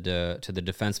into the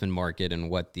defenseman market and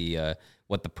what the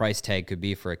price tag could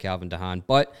be for a Calvin DeHaan.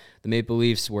 But the Maple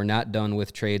Leafs were not done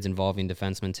with trades involving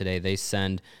defensemen today. They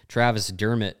send Travis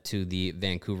Dermott to the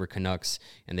Vancouver Canucks,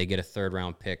 and they get a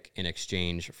 3rd-round pick in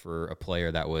exchange for a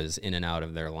player that was in and out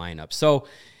of their lineup. So,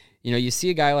 you know, you see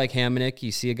a guy like Hamonic,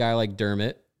 you see a guy like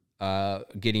Dermott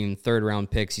getting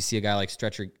 3rd-round picks. You see a guy like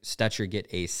Stecher get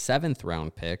a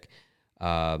 7th-round pick.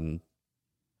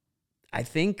 I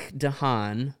think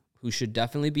DeHaan, who should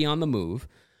definitely be on the move,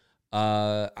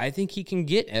 I think he can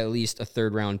get at least a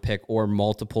 3rd-round pick or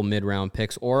multiple mid-round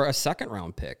picks or a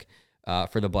 2nd-round pick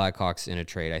for the Blackhawks in a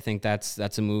trade. I think that's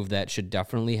a move that should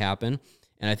definitely happen.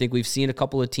 And I think we've seen a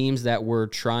couple of teams that were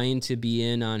trying to be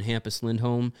in on Hampus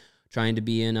Lindholm, trying to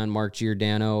be in on Mark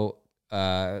Giordano,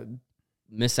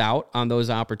 miss out on those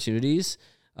opportunities.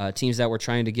 Teams that were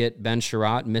trying to get Ben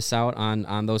Sherratt miss out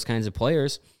on those kinds of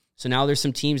players. So now there's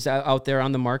some teams out there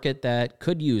on the market that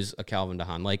could use a Calvin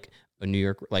DeHaan, like the New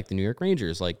York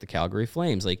Rangers, like the Calgary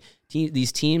Flames, like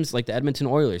these teams like the Edmonton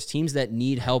Oilers, teams that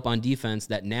need help on defense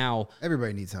that now...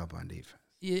 Everybody needs help on defense.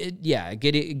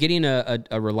 Getting a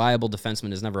reliable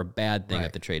defenseman is never a bad thing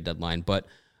at the trade deadline, but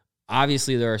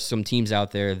obviously there are some teams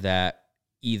out there that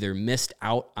either missed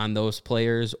out on those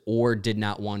players or did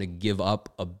not want to give up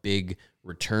a big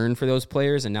return for those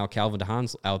players, and now Calvin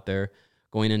DeHaan's out there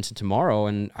going into tomorrow,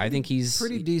 and I think he's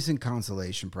pretty decent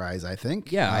consolation prize. I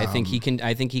think. Yeah, I think he can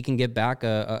get back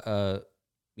a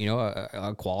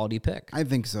quality pick. I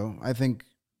think so. I think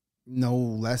no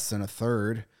less than a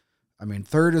 3rd. I mean,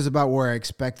 3rd is about where I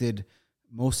expected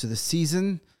most of the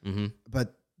season,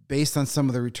 but based on some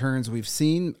of the returns we've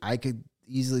seen, I could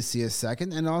easily see a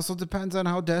 2nd, and it also depends on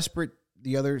how desperate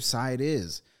the other side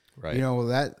is. Right. You know,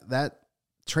 that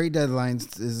trade deadline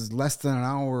is less than an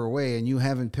hour away and you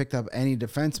haven't picked up any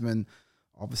defenseman,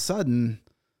 all of a sudden,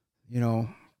 you know,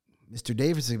 Mr.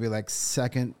 Davis would be like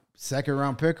second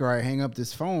round pick, or I hang up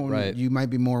this phone. Right. You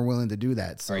might be more willing to do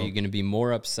that. So are you going to be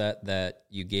more upset that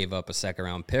you gave up a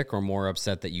 2nd-round pick, or more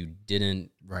upset that you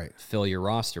didn't fill your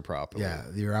roster properly? Yeah,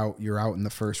 you're out in the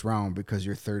 1st round because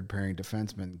your 3rd-pairing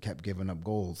defenseman kept giving up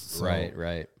goals. So,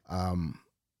 right.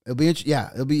 It'll be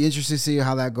interesting to see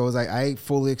how that goes. I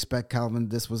fully expect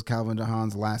this was Calvin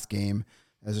DeHaan's last game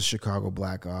as a Chicago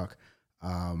Blackhawk.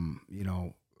 You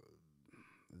know,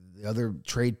 the other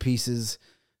trade pieces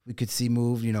we could see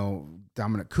moved. You know,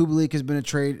 Dominic Kubalik has been a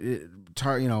trade.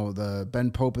 You know, the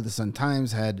Ben Pope of the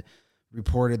Sun-Times had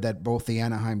reported that both the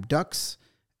Anaheim Ducks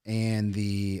and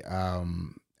the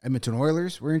Edmonton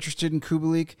Oilers were interested in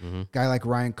Kubalik. Guy like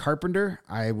Ryan Carpenter,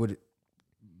 I would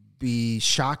be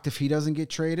shocked if he doesn't get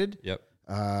traded. Yep.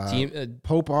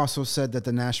 Pope also said that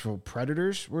the Nashville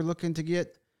Predators were looking to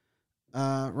get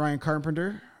Ryan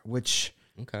Carpenter, which,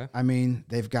 I mean,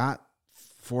 they've got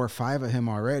 4 or 5 of him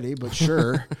already, but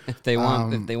sure. if they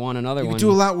want another one. You could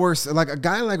do a lot worse. Like a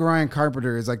guy like Ryan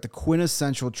Carpenter is like the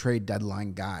quintessential trade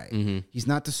deadline guy. He's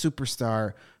not the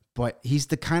superstar, but he's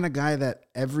the kind of guy that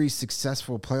every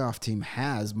successful playoff team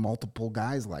has multiple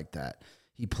guys like that.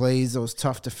 He plays those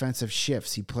tough defensive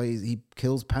shifts. He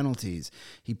kills penalties.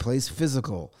 He plays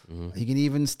physical. He can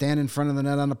even stand in front of the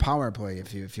net on the power play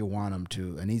if you want him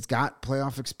to. And he's got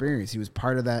playoff experience. He was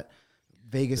part of that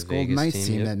Vegas Golden Knights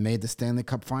team that made the Stanley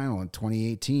Cup final in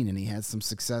 2018, and he had some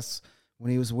success when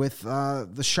he was with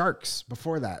the Sharks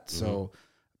before that. So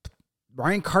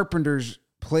Ryan Carpenter's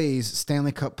plays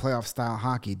Stanley Cup playoff style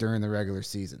hockey during the regular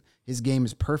season. His game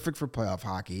is perfect for playoff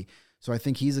hockey. So I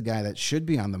think he's a guy that should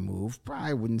be on the move.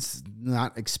 Probably wouldn't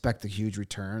not expect a huge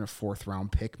return, a 4th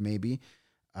round pick maybe.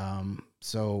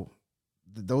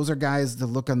 Those are guys to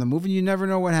look on the move, and you never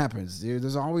know what happens.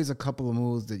 There's always a couple of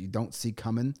moves that you don't see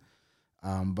coming.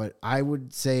 But I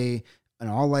would say, in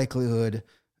all likelihood,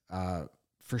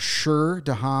 for sure,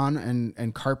 DeHaan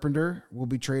and Carpenter will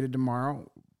be traded tomorrow.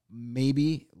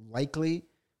 Maybe, likely,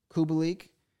 Kubalik.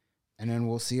 And then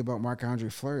we'll see about Marc-Andre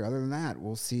Fleury. Other than that,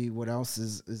 we'll see what else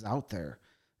is out there.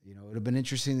 It would have been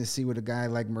interesting to see what a guy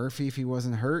like Murphy, if he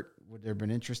wasn't hurt, would there have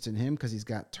been interest in him because he's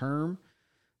got term.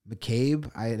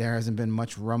 McCabe, there hasn't been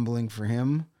much rumbling for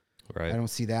him. Right. I don't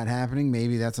see that happening.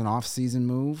 Maybe that's an off-season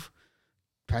move.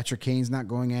 Patrick Kane's not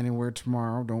going anywhere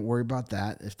tomorrow. Don't worry about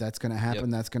that. If that's going to happen,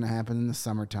 that's going to happen in the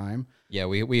summertime. Yeah,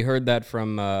 we heard that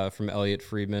from Elliot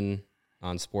Friedman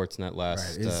on Sportsnet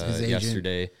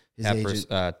yesterday.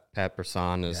 Pat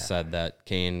Brisson has said that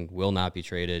Kane will not be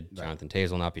traded. Right. Jonathan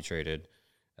Toews will not be traded.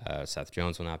 Seth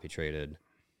Jones will not be traded.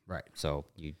 Right. So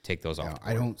you take those off.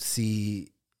 I don't see,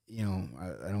 I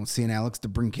don't see an Alex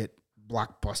DeBrincat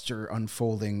blockbuster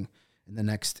unfolding in the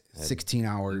next 16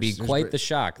 hours. Be quite the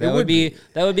shock. That would be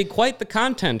quite the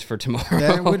content for tomorrow.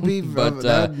 That would be, but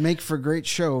that would make for a great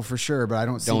show for sure. But I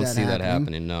don't see that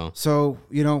happening. No. So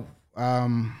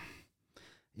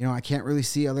I can't really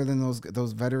see, other than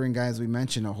those veteran guys we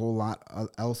mentioned, a whole lot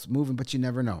else moving. But you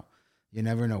never know.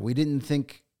 We didn't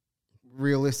think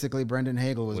realistically Brendan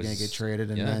Hagel was going to get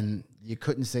traded, and then you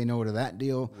couldn't say no to that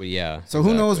deal. Well, yeah. So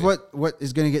who knows what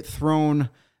is going to get thrown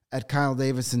at Kyle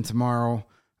Davidson tomorrow?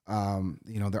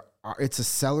 It's a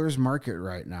seller's market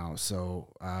right now.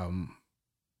 So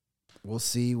we'll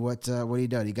see what he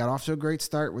does. He got off to a great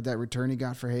start with that return he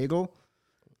got for Hagel.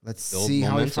 Let's see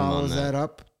how he follows that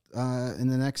up in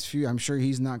the next few. I'm sure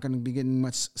he's not going to be getting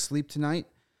much sleep tonight.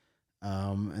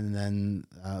 And then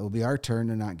it'll be our turn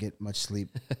to not get much sleep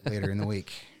later in the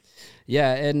week.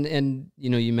 Yeah, and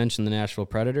you mentioned the Nashville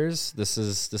Predators. This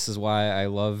is why I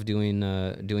love doing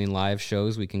live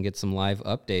shows. We can get some live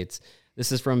updates.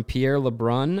 This is from Pierre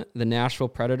LeBrun. The Nashville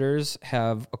Predators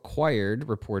have acquired,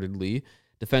 reportedly,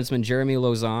 defenseman Jeremy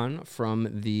Lauzon from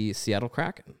the Seattle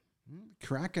Kraken.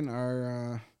 Kraken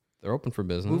are they're open for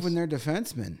business. Moving their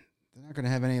defensemen. They're not going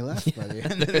to have any left by the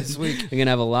end of this week. They're going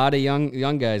to have a lot of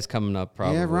young guys coming up,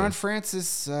 probably. Yeah, Ron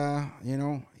Francis,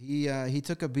 he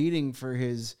took a beating for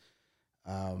his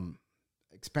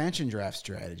expansion draft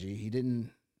strategy. He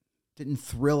didn't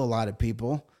thrill a lot of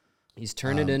people. He's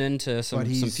turning it into some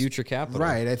future capital.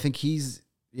 Right. I think he's,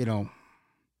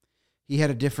 he had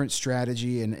a different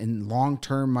strategy, and long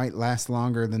term might last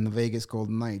longer than the Vegas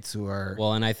Golden Knights, who are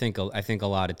well. And I think a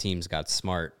lot of teams got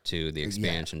smart to the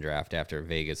expansion draft after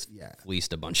Vegas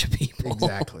fleeced a bunch of people.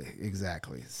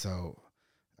 Exactly. So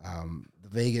the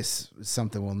Vegas is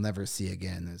something we'll never see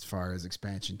again as far as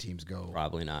expansion teams go.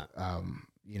 Probably not.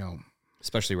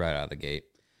 Especially right out of the gate.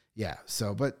 Yeah.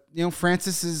 So, but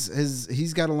Francis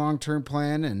he's got a long-term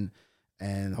plan,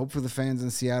 and hopefully the fans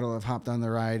in Seattle have hopped on the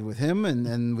ride with him, and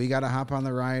then we got to hop on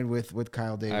the ride with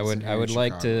Kyle Davidson. I would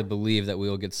like to believe that we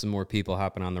will get some more people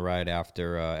hopping on the ride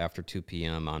after 2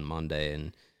 p.m. on Monday,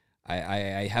 and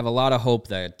I have a lot of hope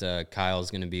that Kyle is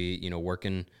going to be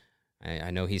working.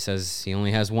 I know he says he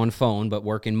only has one phone, but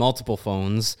working multiple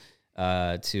phones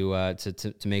to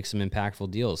make some impactful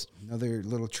deals. Another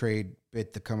little trade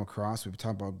bit to come across. We've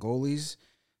talked about goalies.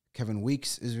 Kevin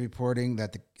Weeks is reporting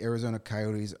that the Arizona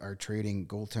Coyotes are trading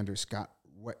goaltender Scott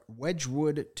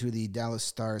Wedgwood to the Dallas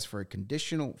Stars for a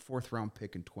conditional 4th-round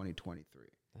pick in 2023.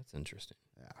 That's interesting.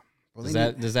 Yeah.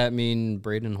 Well, does that mean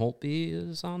Braden Holtby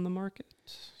is on the market?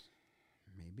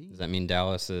 Maybe. Does that mean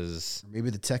Dallas is? Maybe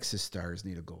the Texas Stars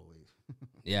need a goalie.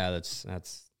 Yeah,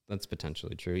 that's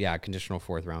potentially true. Yeah, a conditional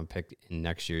 4th-round pick in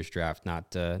next year's draft.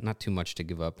 Not too much to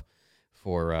give up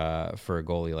for a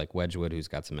goalie like Wedgwood, who's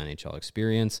got some NHL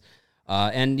experience.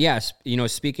 And yes,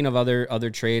 speaking of other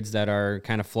trades that are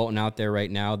kind of floating out there right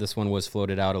now, this one was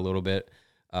floated out a little bit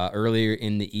earlier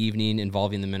in the evening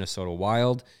involving the Minnesota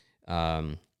Wild.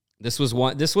 This was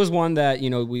one that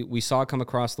we saw come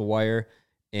across the wire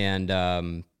and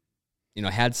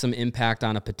had some impact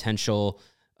on a potential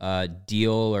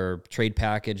deal or trade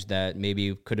package that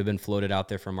maybe could have been floated out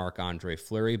there for Marc-Andre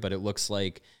Fleury, but it looks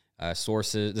like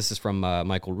sources, this is from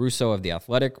Michael Russo of The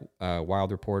Athletic,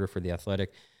 Wild reporter for The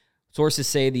Athletic. Sources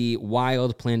say the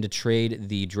Wild plan to trade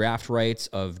the draft rights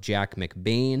of Jack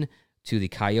McBain to the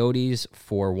Coyotes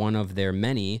for one of their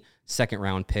many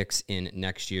second-round picks in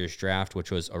next year's draft,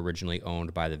 which was originally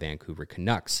owned by the Vancouver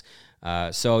Canucks.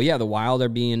 The Wild are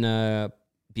being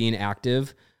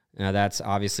active. Now, that's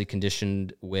obviously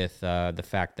conditioned with the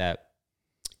fact that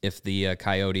if the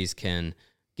Coyotes can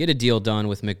get a deal done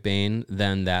with McBain,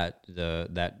 then that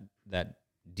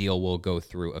deal will go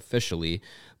through officially.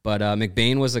 But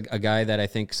McBain was a guy that I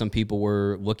think some people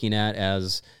were looking at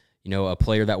as, a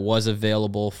player that was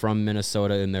available from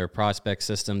Minnesota in their prospect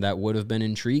system that would have been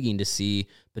intriguing to see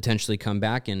potentially come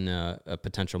back in a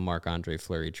potential Marc-Andre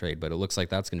Fleury trade. But it looks like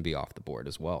that's going to be off the board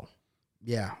as well.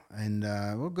 Yeah, and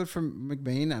good for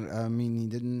McBain. I mean, he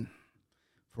didn't,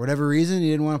 for whatever reason, he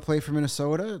didn't want to play for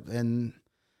Minnesota, and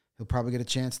he'll probably get a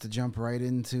chance to jump right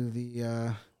into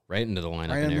the right into the lineup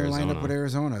right in into Arizona. The lineup with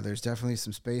Arizona. There's definitely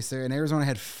some space there, and Arizona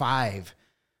had five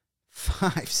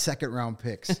second-round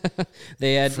picks.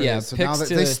 They had so picks. Now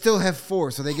they still have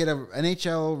 4, so they get an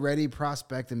NHL ready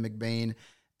prospect in McBain,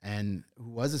 and who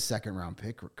was a second-round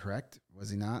pick, correct? Was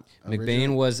he not?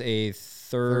 McBain was a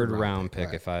third round pick,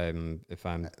 right. if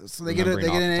I'm so they get an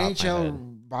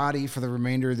NHL body for the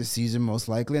remainder of the season most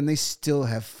likely, and they still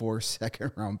have 4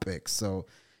 second-round picks. So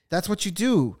that's what you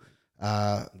do.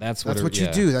 That's what you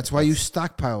do. That's why you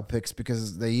stockpile picks,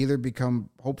 because they either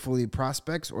become hopefully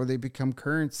prospects or they become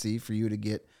currency for you to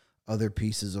get other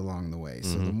pieces along the way.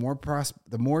 So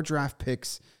the more draft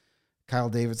picks Kyle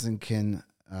Davidson can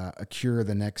accrue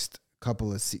the next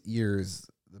couple of years,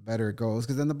 the better it goes,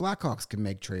 because then the Blackhawks can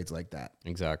make trades like that.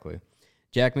 Exactly.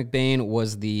 Jack McBain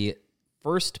was the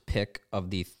first pick of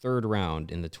the third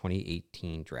round in the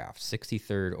 2018 draft,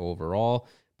 63rd overall.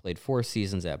 Played 4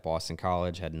 seasons at Boston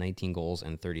College, had 19 goals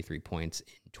and 33 points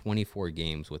in 24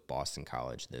 games with Boston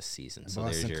College this season. So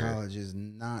Boston College is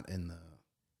not in the...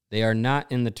 They are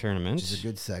not in the tournament. Which is a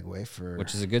good segue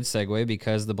Which is a good segue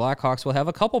because the Blackhawks will have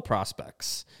a couple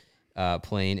prospects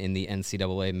playing in the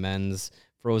NCAA Men's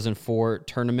Frozen Four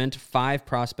tournament. 5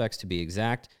 prospects to be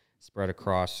exact, spread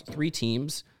across 3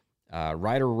 teams.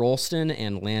 Ryder Rolston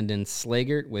and Landon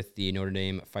Slagert with the Notre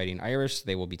Dame Fighting Irish.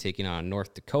 They will be taking on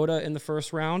North Dakota in the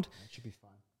first round. That should be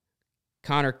fun.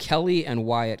 Connor Kelly and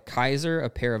Wyatt Kaiser, a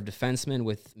pair of defensemen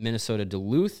with Minnesota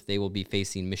Duluth. They will be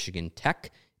facing Michigan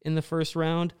Tech in the first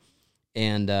round.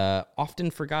 And often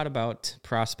forgot about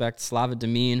prospect Slava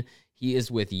Demine. He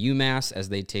is with UMass as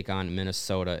they take on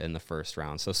Minnesota in the first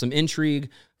round. So some intrigue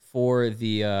for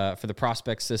the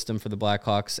prospect system for the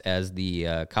Blackhawks as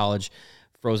the college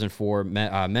Frozen Four,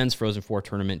 men's Frozen Four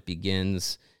tournament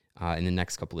begins in the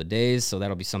next couple of days, so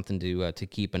that'll be something to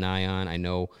keep an eye on. I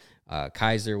know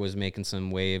Kaiser was making some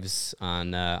waves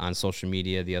on social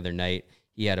media the other night.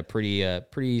 He had a pretty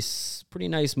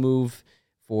nice move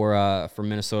for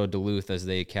Minnesota Duluth as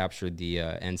they captured the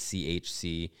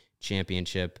NCHC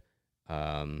championship.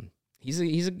 He's a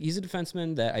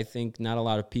defenseman that I think not a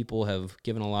lot of people have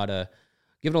given a lot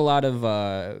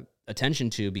of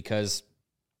attention to, because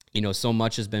so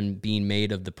much has been being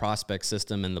made of the prospect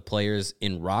system and the players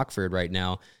in Rockford right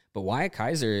now. But Wyatt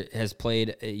Kaiser has played,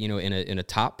 in a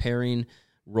top pairing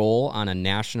role on a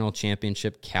national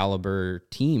championship caliber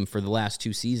team for the last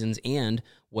 2 seasons, and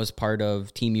was part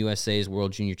of Team USA's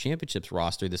World Junior Championships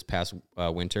roster this past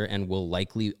winter, and will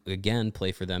likely again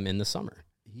play for them in the summer.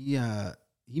 He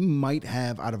might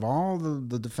have, out of all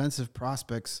the defensive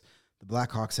prospects the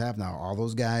Blackhawks have now, all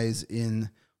those guys in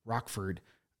Rockford,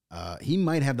 he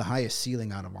might have the highest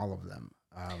ceiling out of all of them.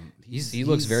 He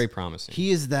looks very promising.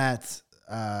 He is that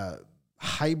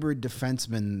hybrid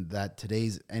defenseman that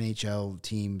today's NHL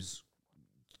teams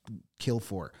kill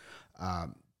for.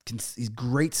 He's a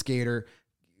great skater.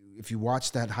 If you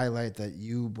watch that highlight that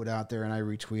you put out there and I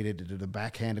retweeted, the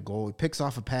backhanded goal, he picks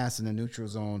off a pass in the neutral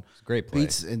zone. It's a great play.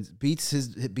 Beats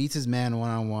his man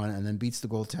one-on-one, and then beats the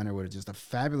goaltender with just a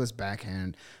fabulous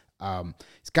backhand.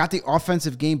 He's got the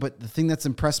offensive game, but the thing that's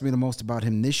impressed me the most about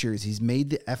him this year is he's made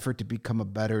the effort to become a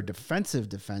better defensive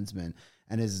defenseman,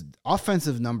 and his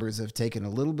offensive numbers have taken a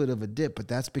little bit of a dip, but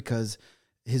that's because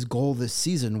his goal this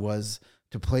season was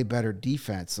to play better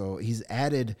defense. So he's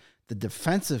added the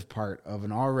defensive part of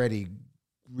an already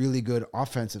really good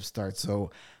offensive start.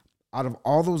 So out of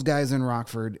all those guys in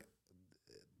Rockford,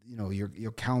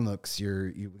 your Kalnooks,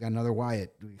 you got another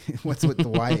Wyatt. What's with the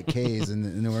Wyatt K's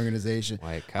in the organization?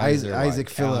 Wyatt Kaiser, Isaac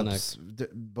Phillips,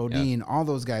 Bodine, all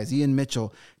those guys, Ian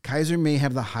Mitchell. Kaiser may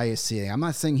have the highest ceiling. I'm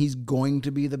not saying he's going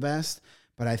to be the best,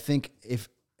 but I think if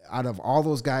out of all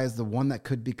those guys, the one that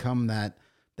could become that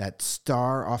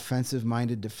star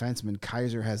offensive-minded defenseman,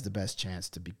 Kaiser has the best chance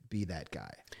to be that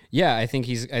guy. Yeah, I think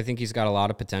he's got a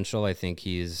lot of potential. I think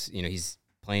he's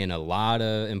playing a lot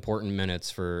of important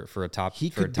minutes for a top. He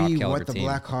could be what the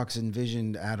Blackhawks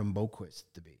envisioned Adam Boqvist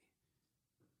to be.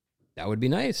 That would be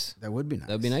nice. That would be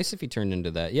nice if he turned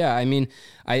into that. Yeah, I mean,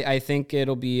 I think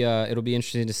it'll be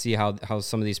interesting to see how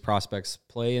some of these prospects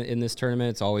play in this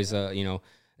tournament. It's always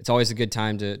it's always a good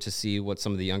time to see what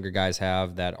some of the younger guys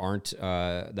have that aren't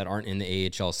in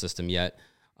the AHL system yet.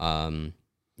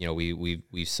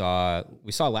 We saw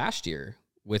last year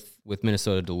with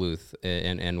Minnesota Duluth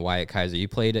and Wyatt Kaiser. He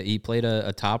played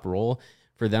a top role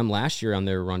for them last year on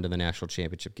their run to the national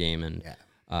championship game, and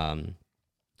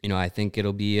I think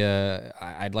it'll be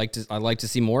I'd like to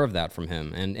see more of that from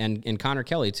him, and Connor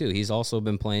Kelly too. He's also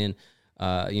been playing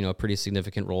a pretty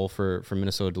significant role for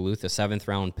Minnesota Duluth, a 7th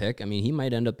round pick. I mean, he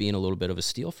might end up being a little bit of a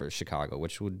steal for Chicago,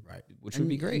 which would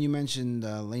be great. And you mentioned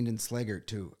Landon Slaggert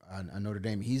too on Notre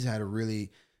Dame. He's had a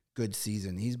really good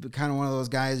season. He's kind of one of those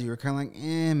guys you were kind of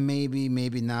like,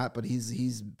 maybe not, but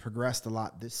he's progressed a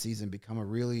lot this season, become a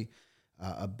really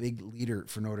a big leader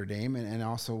for Notre Dame, and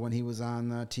also when he was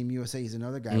on Team USA, he's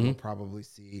another guy we'll probably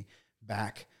see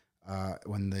back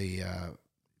when the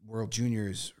World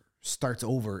Juniors starts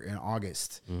over in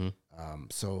August.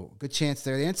 So good chance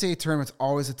there. The NCAA tournament's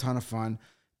always a ton of fun.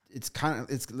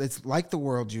 It's like the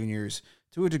World Juniors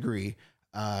to a degree,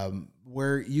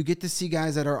 where you get to see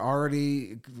guys that are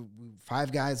already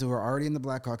 5 guys who are already in the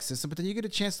Blackhawks system, but then you get a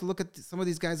chance to look at some of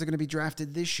these guys that are going to be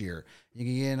drafted this year. You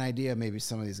can get an idea of maybe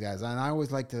some of these guys. And I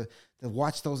always like to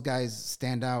watch those guys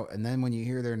stand out. And then when you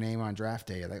hear their name on draft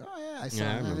day, you're like, oh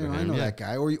yeah, I know that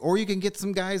guy. Or you can get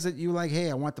some guys that you like, hey,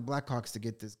 I want the Blackhawks to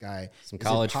get this guy. Some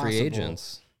college free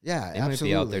agents. Yeah, they absolutely. Might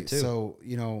be out there too. So,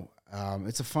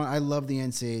 it's a fun, I love the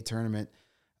NCAA tournament.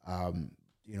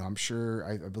 I'm sure,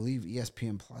 I believe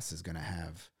ESPN Plus is going to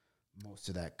have most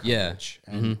of that coverage.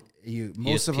 Yeah. And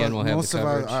most of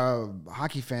our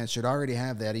hockey fans should already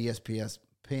have that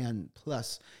ESPN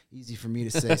Plus, easy for me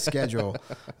to say, schedule.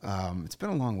 It's been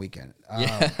a long weekend.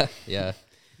 Yeah.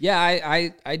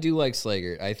 I do like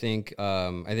Slaggert. I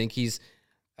think he's,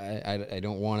 I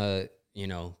don't want to,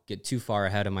 get too far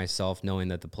ahead of myself knowing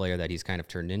that the player that he's kind of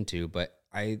turned into, but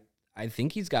I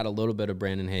think he's got a little bit of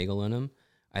Brandon Hagel in him.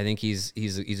 I think he's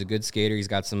a good skater. He's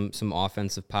got some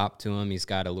offensive pop to him. He's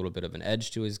got a little bit of an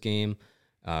edge to his game.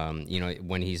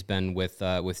 When he's been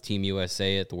with Team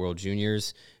USA at the World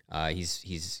Juniors,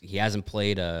 he hasn't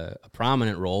played a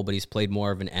prominent role, but he's played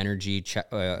more of an energy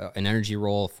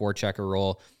role, forechecker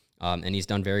role, and he's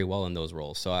done very well in those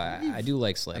roles. So I do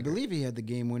like Slaggert. I believe he had the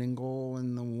game-winning goal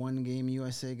in the one game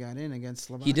USA got in against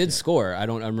Slovakia. He did score. I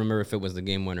remember if it was the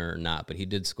game winner or not, but he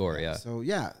did score. Yeah. So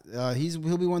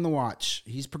he'll be one to watch.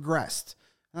 He's progressed.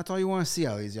 That's all you want to see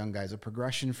out of these young guys, a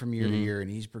progression from year to year, and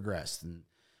he's progressed. And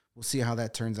we'll see how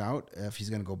that turns out, if he's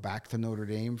going to go back to Notre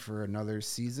Dame for another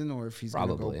season or if he's going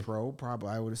to go pro. Probably,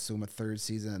 I would assume a 3rd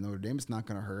season at Notre Dame. It's not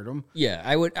going to hurt him. Yeah,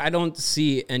 I don't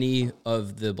see any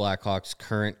of the Blackhawks'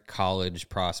 current college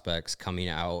prospects coming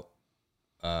out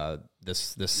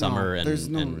this summer and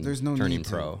turning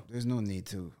pro. There's no need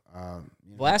to.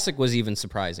 Vlasic was even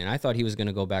surprising. I thought he was going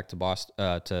to go back to Boston.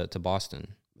 To Boston.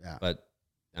 Yeah. But,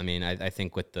 I mean, I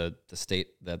think with the state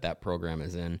that program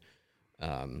is in,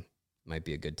 might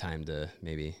be a good time to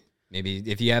maybe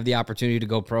if you have the opportunity to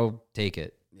go pro, take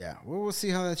it. Yeah, well, we'll see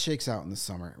how that shakes out in the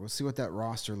summer. We'll see what that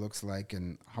roster looks like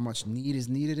and how much need is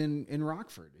needed in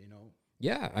Rockford.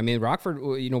 Yeah, I mean Rockford.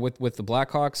 With the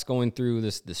Blackhawks going through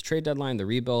this trade deadline, the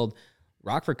rebuild,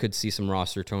 Rockford could see some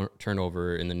roster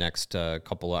turnover in the next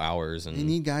couple of hours. And they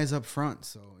need guys up front.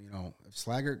 So if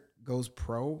Slaggert goes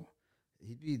pro,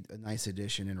 he'd be a nice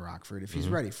addition in Rockford if he's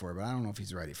ready for it, but I don't know if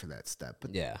he's ready for that step.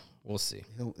 But yeah, we'll see.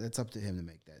 It's up to him to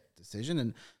make that decision.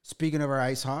 And speaking of our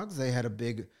Ice Hogs, they had a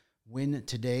big win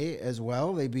today as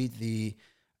well. They beat the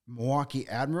Milwaukee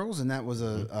Admirals, and that was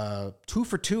a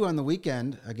 2-for-2 on the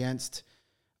weekend against.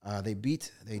 They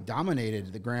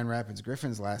dominated the Grand Rapids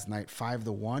Griffins last night,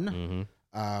 5-1.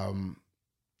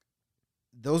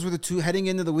 Those were the two heading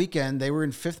into the weekend. They were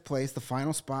in 5th place, the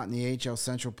final spot in the AHL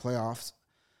Central playoffs.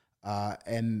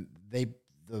 And the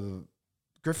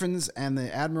Griffins and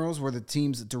the Admirals were the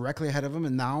teams directly ahead of them.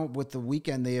 And now with the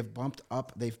weekend, they have bumped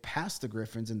up. They've passed the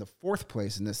Griffins in the 4th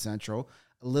place in the Central.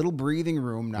 A little breathing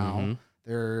room now.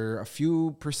 They're a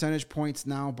few percentage points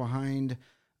now behind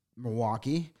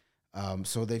Milwaukee.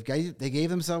 So they gave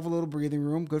themselves a little breathing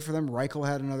room. Good for them. Reichel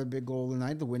had another big goal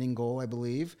tonight, the winning goal, I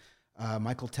believe.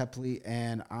 Michael Tepley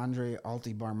and Andre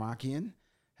Alti-Barmakian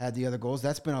had the other goals.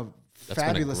 That's been a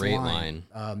fabulous great line.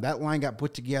 That line got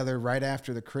put together right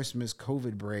after the Christmas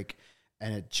COVID break,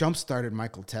 and it jump-started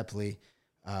Michael Tepley,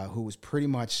 who was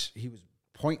he was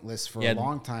pointless for a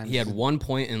long time. He had 1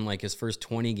 point in like his first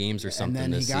 20 games or something.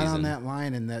 And then he got on that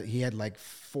line, and he had like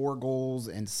 4 goals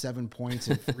and 7 points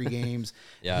in 3 games.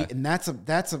 Yeah, and that's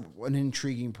an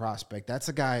intriguing prospect. That's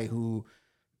a guy who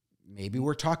maybe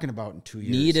we're talking about in 2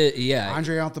 years.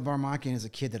 Andre Altabarmakian is a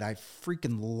kid that I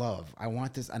freaking love. I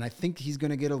want this, and I think he's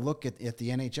going to get a look at the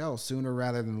NHL sooner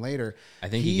rather than later. I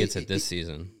think he gets it this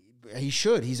season. He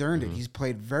should. He's earned it. He's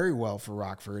played very well for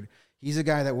Rockford. He's a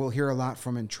guy that we'll hear a lot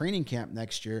from in training camp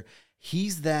next year.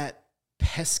 He's that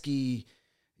pesky,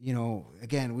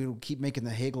 again, we will keep making the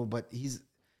Hagel, but he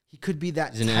could be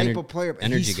that type of player.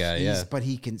 Energy guy, But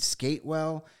he can skate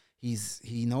well.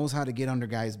 He knows how to get under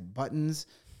guys' buttons.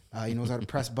 He knows how to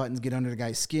press buttons, get under the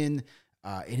guy's skin.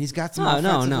 And he's got some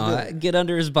ability. Get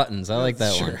under his buttons. I like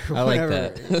that one. I like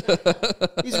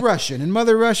that. He's Russian. In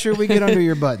Mother Russia, we get under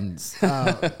your buttons.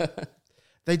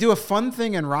 They do a fun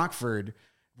thing in Rockford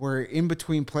where in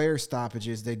between player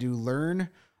stoppages, they do learn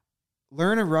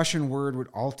a Russian word with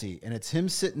Alti. And it's him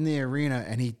sitting in the arena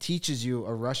and he teaches you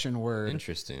a Russian word.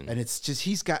 Interesting. And it's just,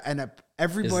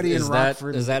 everybody in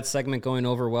Rockford. Is that segment going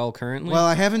over well currently? Well,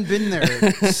 I haven't been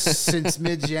there since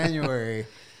mid-January.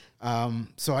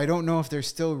 So I don't know if they're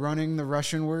still running the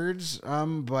Russian words,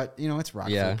 but it's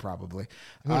Rockford probably.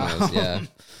 Who knows? Yeah.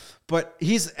 But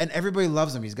everybody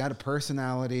loves him. He's got a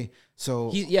personality.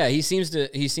 So he seems to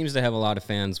have a lot of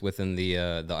fans within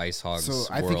the Ice Hogs. So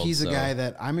I think he's a guy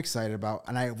that I'm excited about,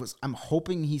 and I'm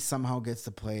hoping he somehow gets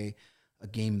to play a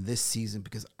game this season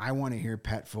because I want to hear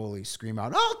Pat Foley scream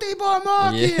out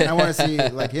 "Altabarmakian!" And I want to see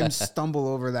him stumble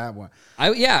over that one.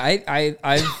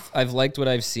 I've liked what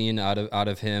I've seen out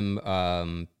of him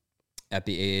at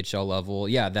the AHL level.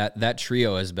 Yeah, that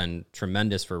trio has been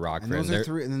tremendous for Rockford. And those are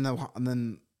three, and then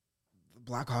the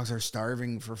Blackhawks are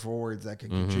starving for forwards that can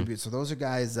contribute. So those are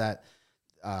guys that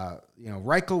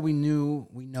Reichel we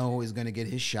know is going to get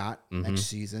his shot next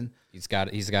season. He's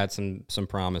got some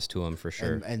promise to him for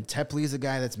sure. And Tepley is a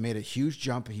guy that's made a huge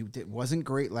jump. He wasn't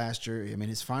great last year. I mean,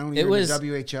 his final year in the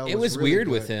WHL was really weird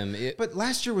good. With him. But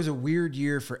last year was a weird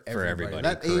year for everybody.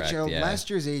 That correct, last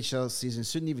year's AHL season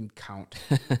shouldn't even count.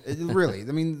 Really,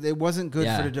 I mean, it wasn't good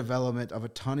for the development of a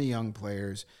ton of young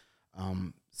players.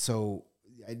 So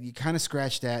you kind of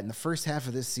scratched that. In the first half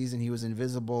of this season, he was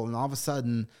invisible, and all of a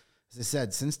sudden, as I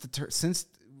said, since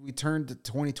we turned to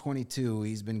 2022,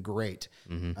 he's been great.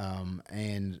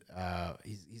 And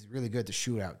he's really good at the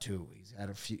shootout too. He's had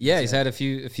a few. Yeah, he's had a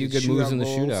few good moves in the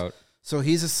shootout. So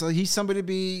he's somebody to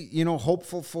be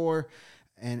hopeful for.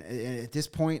 And at this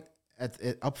point,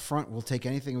 up front, we'll take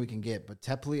anything we can get. But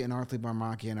Tepley and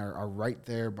Altabarmakian are right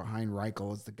there behind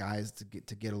Reichel as the guys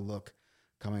to get a look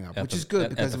coming up, which is good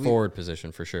because at the forward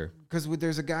position for sure. Because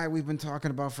there's a guy we've been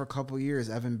talking about for a couple of years,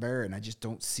 Evan Barrett, and I just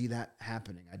don't see that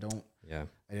happening. I don't. Yeah.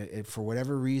 For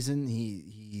whatever reason,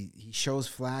 he shows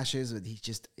flashes, but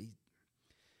I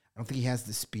don't think he has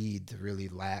the speed to really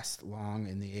last long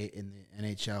in the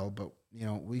NHL. But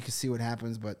we can see what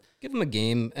happens. But give him a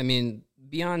game. I mean,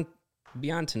 beyond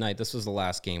tonight, this was the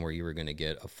last game where you were going to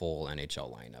get a full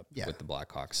NHL lineup with the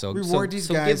Blackhawks. So these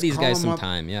guys. Give these guys some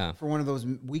time. Yeah, for one of those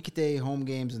weekday home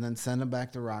games, and then send them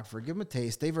back to Rockford. Give them a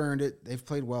taste. They've earned it. They've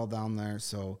played well down there.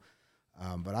 So.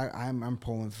 But I'm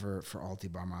pulling for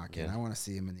Altabarmakian. Yeah. I want to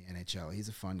see him in the NHL. He's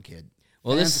a fun kid.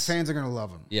 Well, fans are going to love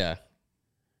him. Yeah.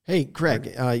 Hey,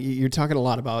 Craig, you're talking a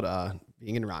lot about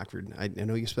being in Rockford. I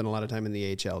know you spent a lot of time in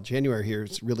the AHL. January here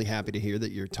is really happy to hear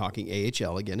that you're talking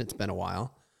AHL again. It's been a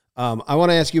while. I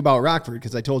want to ask you about Rockford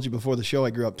because I told you before the show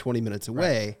I grew up 20 minutes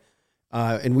away,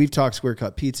 and we've talked Square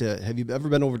Cut Pizza. Have you ever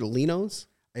been over to Lino's?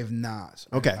 I have not.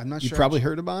 Okay. I'm not sure. You probably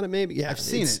heard about it, maybe? Yeah. I've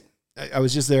seen it. I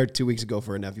was just there 2 weeks ago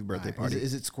for a nephew birthday party.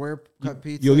 Is it Square Cut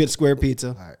Pizza? You'll get Square Pizza.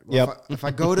 All right. Well, if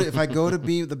I go to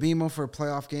the BMO for a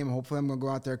playoff game, hopefully I'm going to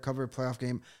go out there, cover a playoff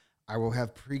game. I will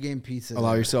have pregame pizza.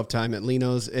 Allow yourself time at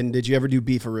Lino's. And did you ever do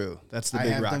beefaroo? That's the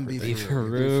big Rockford thing.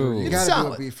 Beefaroo. You got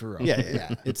to do a beefaroo.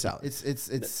 Yeah. It's solid.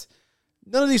 It's.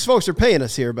 None of these folks are paying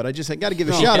us here, but I got to give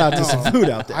a shout out to some food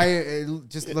out there.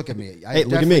 Just look at me. Hey,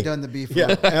 look at me. Done the beef.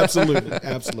 Yeah, absolutely.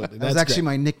 That was actually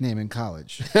my nickname in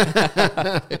college.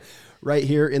 Right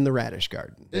here in the Radish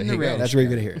Garden. That's where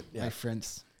you're going to hear it. Yeah. My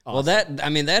friends. Awesome. Well,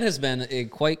 that has been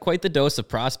quite the dose of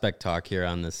prospect talk here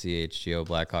on the CHGO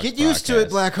Blackhawks. Get used to it,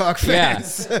 Blackhawk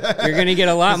fans. Yeah. You're going to get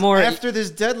a lot more after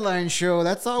this deadline show.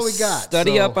 That's all we got.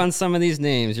 Study up on some of these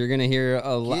names. You're going to hear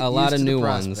a lot of new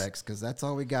ones because that's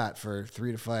all we got for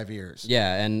 3 to 5 years.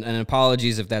 Yeah, and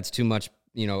apologies if that's too much,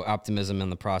 optimism in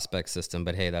the prospect system.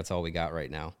 But hey, that's all we got right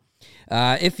now.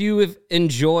 If you have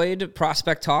enjoyed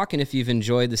Prospect Talk and if you've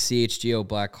enjoyed the CHGO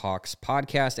Blackhawks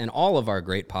podcast and all of our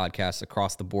great podcasts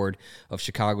across the board of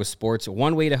Chicago sports,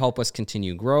 one way to help us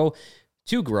continue grow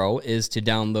is to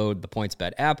download the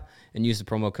PointsBet app and use the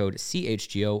promo code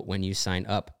CHGO when you sign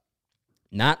up.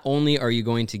 Not only are you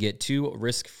going to get 2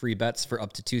 risk-free bets for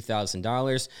up to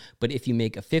 $2,000, but if you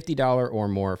make a $50 or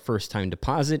more first-time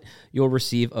deposit, you'll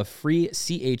receive a free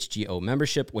CHGO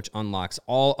membership, which unlocks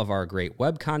all of our great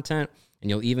web content, and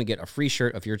you'll even get a free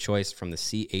shirt of your choice from the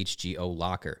CHGO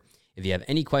locker. If you have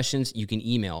any questions, you can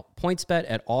email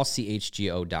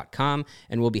pointsbet@allchgo.com,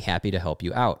 and we'll be happy to help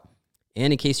you out.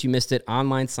 And in case you missed it,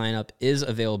 online sign-up is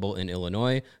available in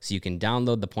Illinois, so you can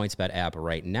download the PointsBet app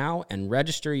right now and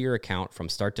register your account from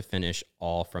start to finish,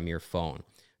 all from your phone.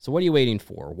 So what are you waiting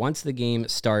for? Once the game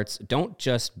starts, don't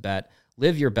just bet.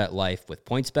 Live your bet life with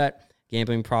PointsBet.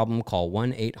 Gambling problem? Call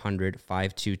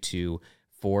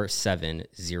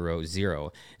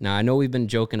 1-800-522-4700. Now, I know we've been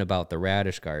joking about the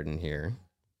Radish Garden here,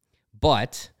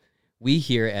 but we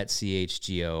here at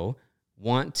CHGO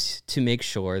want to make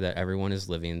sure that everyone is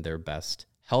living their best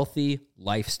healthy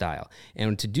lifestyle.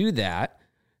 And to do that,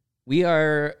 we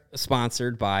are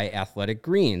sponsored by Athletic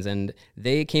Greens, and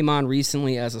they came on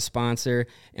recently as a sponsor,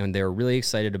 and they're really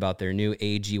excited about their new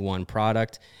AG1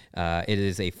 product. It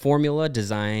is a formula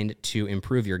designed to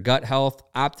improve your gut health,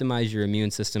 optimize your immune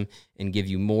system, and give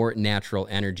you more natural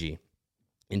energy.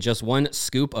 In just 1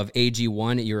 scoop of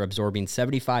AG1, you're absorbing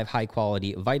 75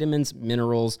 high-quality vitamins,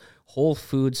 minerals, whole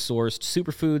food-sourced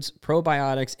superfoods,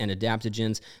 probiotics, and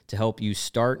adaptogens to help you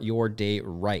start your day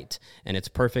right. And it's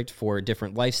perfect for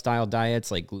different lifestyle diets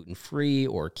like gluten-free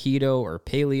or keto or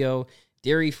paleo,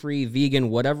 dairy-free, vegan,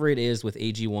 whatever it is. With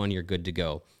AG1, you're good to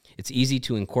go. It's easy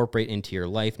to incorporate into your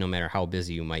life no matter how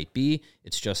busy you might be.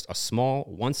 It's just a small,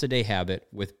 once-a-day habit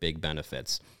with big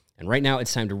benefits. And right now,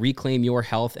 it's time to reclaim your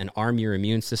health and arm your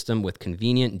immune system with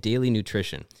convenient daily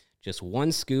nutrition. Just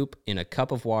 1 scoop in a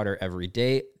cup of water every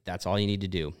day. That's all you need to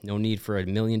do. No need for a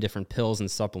million different pills and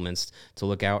supplements to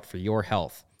look out for your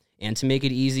health. And to make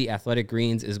it easy, Athletic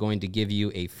Greens is going to give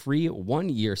you a free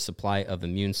 1-year supply of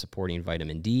immune-supporting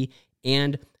vitamin D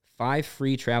and 5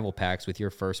 free travel packs with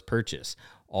your first purchase.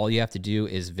 All you have to do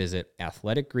is visit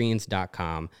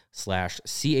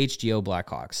athleticgreens.com/CHGO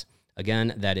Blackhawks.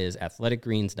 Again, that is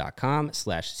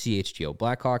athleticgreens.com/CHGO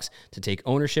Blackhawks to take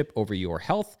ownership over your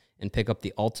health and pick up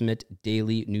the ultimate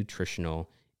daily nutritional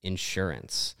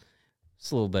insurance.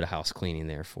 It's a little bit of house cleaning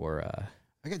there for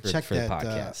I got to check for that the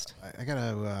podcast. I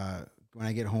gotta when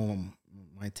I get home,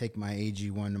 when I take my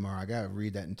AG1 tomorrow, I gotta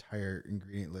read that entire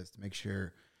ingredient list to make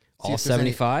sure. All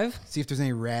 75? See if there's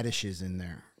any radishes in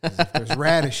there. 'Cause if there's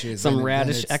radishes, Some then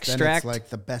radish then extract? it's like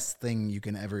the best thing you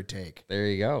can ever take. There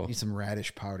you go. Need some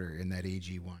radish powder in that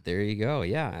AG1. There you go.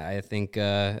 Yeah, I think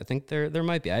there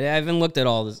might be. I haven't looked at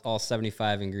all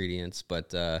 75 ingredients,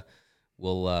 but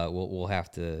we'll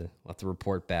have to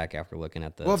report back after looking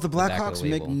at the. Well, if the back of Blackhawks the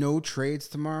make label. no trades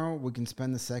tomorrow, we can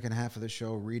spend the second half of the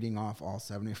show reading off all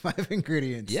 75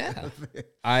 ingredients. Yeah.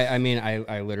 I mean,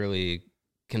 I literally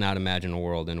cannot imagine a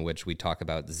world in which we talk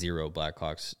about 0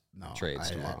 Blackhawks trades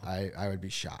tomorrow. I would be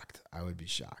shocked. I would be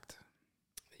shocked.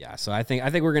 Yeah, so I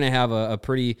think we're gonna have a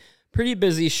pretty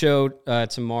busy show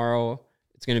tomorrow.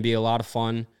 It's gonna be a lot of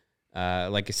fun.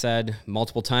 Like I said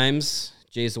multiple times,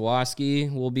 Jay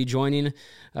Zawoski will be joining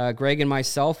Greg and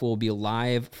myself. We'll be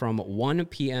live from 1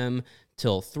 p.m.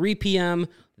 till 3 p.m.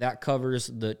 That covers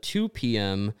the 2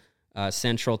 p.m.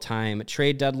 Central Time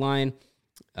trade deadline.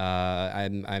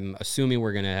 I'm assuming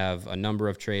we're going to have a number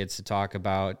of trades to talk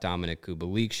about. Dominic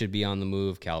Kubalik should be on the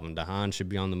move. Calvin DeHaan should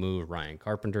be on the move. Ryan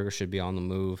Carpenter should be on the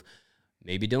move.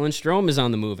 Maybe Dylan Strome is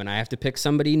on the move, and I have to pick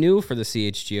somebody new for the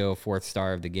CHGO 4th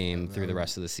star of the game through the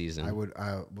rest of the season.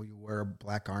 Will you wear a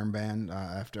black armband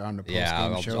after on the post Yeah,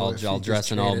 game show? I'll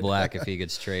dress in all black if he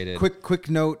gets traded. Quick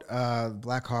note: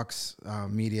 Blackhawks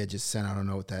media just sent out a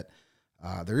note that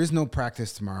there is no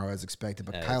practice tomorrow as expected,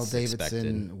 but Kyle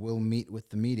Davidson will meet with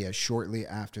the media shortly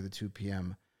after the 2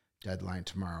 p.m. deadline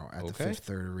tomorrow at the Fifth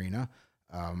Third Arena.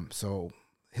 So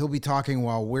he'll be talking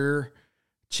while we're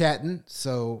chatting,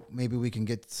 so maybe we can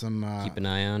get some keep an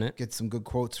eye on it. Get some good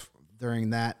quotes during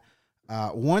that.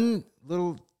 One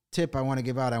little tip I want to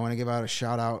give out. I want to give out a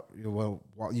shout out. While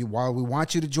we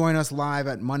want you to join us live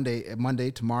at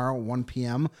Monday tomorrow, 1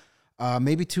 p.m.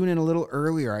 Maybe tune in a little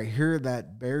earlier. I hear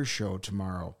that Bears show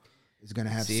tomorrow is going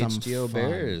to have CHGO some fun.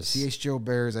 Bears. CHGO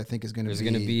Bears, I think, is going to be. There's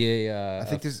going to be a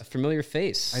familiar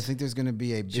face. I think there's going to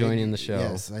be a joining the show.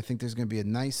 Yes, I think there's going to be a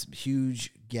nice,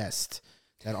 huge guest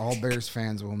that all Bears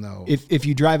fans will know. If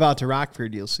you drive out to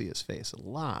Rockford, you'll see his face a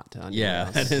lot. On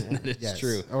that is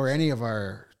true. Or any of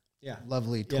our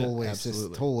lovely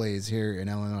tollways here in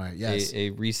Illinois. Yes, a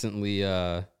recently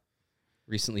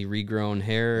regrown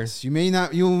hair. Yes,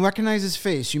 you will recognize his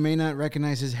face. You may not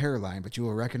recognize his hairline, but you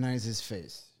will recognize his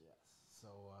face.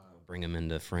 bring him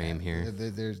into frame here.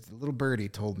 There's a little birdie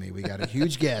told me we got a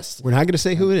huge guest. We're not going to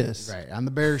say who it is. Right, on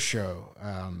the Bears show.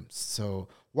 So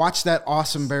watch that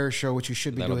awesome Bears show, which you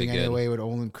should be doing anyway, with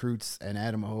Olin Kreutz and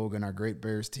Adam Hogan, our great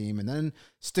Bears team. And then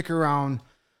stick around.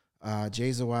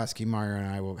 Jay Zawaski, Mario,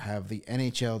 and I will have the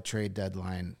NHL trade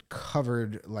deadline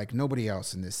covered like nobody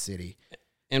else in this city.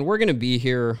 And we're going to be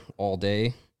here all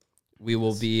day. We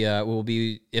will be.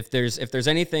 If there's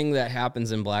anything that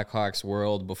happens in Blackhawks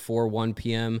world before 1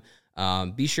 p.m.,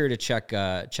 be sure to check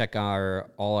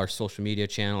all our social media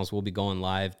channels. We'll be going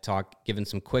live, giving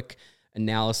some quick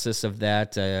analysis of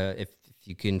that. If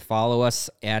you can follow us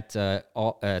at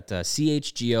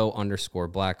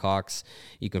CHGO_Blackhawks,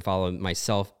 you can follow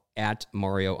myself at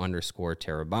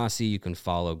Mario_Terabasi. You can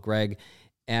follow Greg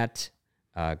at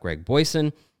Greg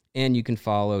Boyson, and you can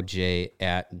follow Jay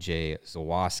at Jay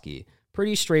Zawaski.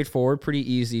 Pretty straightforward, pretty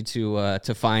easy to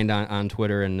find on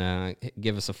Twitter, and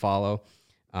give us a follow.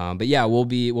 But yeah, we'll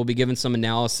be giving some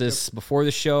analysis before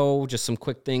the show, just some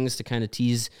quick things to kind of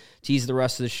tease the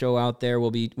rest of the show out there.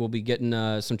 We'll be getting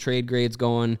some trade grades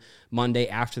going Monday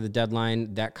after the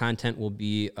deadline. That content will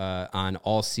be on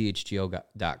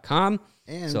allchgo.com.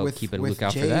 And so with, keep a with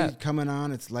lookout Jay for that. coming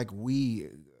on, it's like we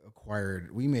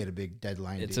made a big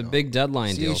deadline deal. It's a big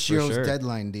deadline deal for CHGO's sure.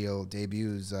 deadline deal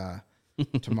debuts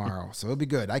tomorrow, so it'll be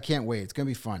good. I can't wait. It's gonna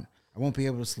be fun. I won't be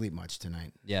able to sleep much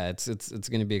tonight. Yeah, it's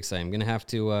going to be exciting. I'm gonna have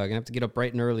to get up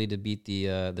bright and early to beat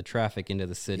the traffic into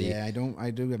the city. Yeah, I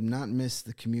have not missed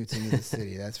the commutes into the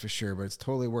city, that's for sure. But it's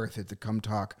totally worth it to come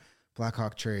talk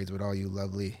Blackhawk trades with all you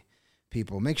lovely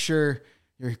people. Make sure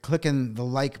you're clicking the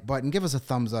like button. Give us a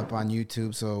thumbs up on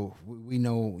YouTube so we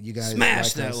know you guys Smash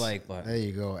like that us. like button. There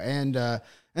you go, and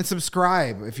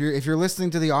subscribe if you're listening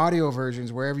to the audio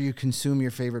versions wherever you consume your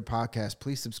favorite podcast.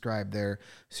 Please subscribe there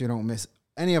so you don't miss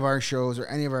any of our shows or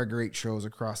any of our great shows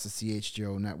across the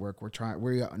CHGO network.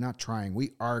 We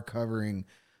are covering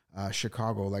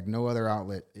Chicago like no other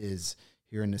outlet is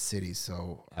here in the city.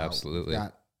 So absolutely,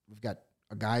 we've got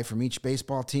a guy from each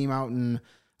baseball team out in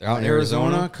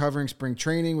Arizona covering spring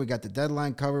training. We got the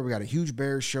deadline cover. We got a huge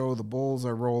Bears show. The Bulls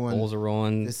are rolling. Got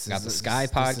the Sky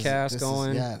podcast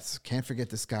going. Yes, can't forget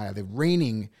the Sky. The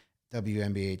reigning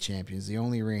WNBA champions, the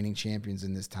only reigning champions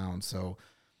in this town. So,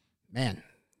 man,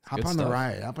 hop on the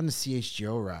ride. Hop on the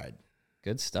CHGO ride.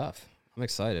 Good stuff. I'm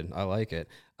excited. I like it.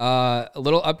 A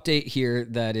little update here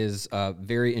that is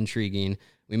very intriguing.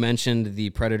 We mentioned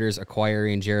the Predators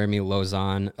acquiring Jeremy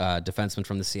Lauzon, defenseman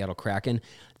from the Seattle Kraken.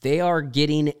 They are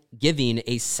giving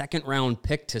a second-round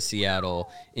pick to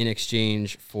Seattle in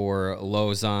exchange for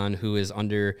Lauzon, who is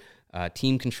under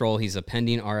team control. He's a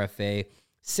pending RFA.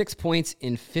 6 points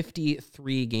in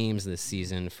 53 games this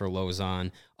season for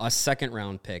Lauzon, a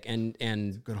second-round pick.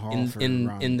 And good haul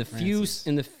in the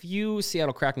few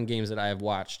Seattle Kraken games that I have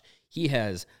watched, he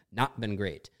has not been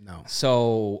great. No.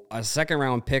 So a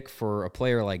second-round pick for a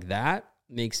player like that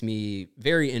makes me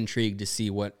very intrigued to see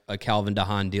what a Calvin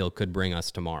DeHaan deal could bring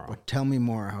us tomorrow. But tell me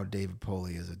more how David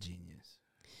Poley is a genius.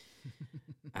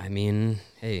 I mean,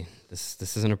 hey, this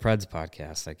isn't a Preds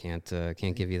podcast. I can't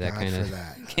give you that kind of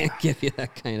can't give you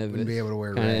that kind of Wouldn't be able to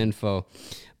wear kind red. of info.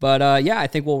 But yeah, I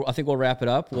think we'll wrap it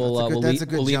up. We'll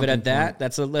leave it at that.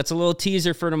 That's a little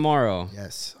teaser for tomorrow.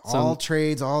 Yes, all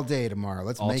trades all day tomorrow.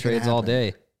 Let's make it happen. All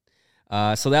day.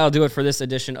 So that'll do it for this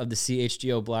edition of the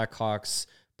CHGO Blackhawks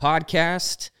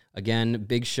podcast. Again,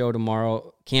 big show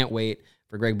tomorrow. Can't wait.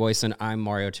 For Greg Boyson, I'm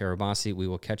Mario Terabasi. We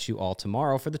will catch you all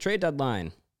tomorrow for the trade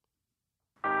deadline.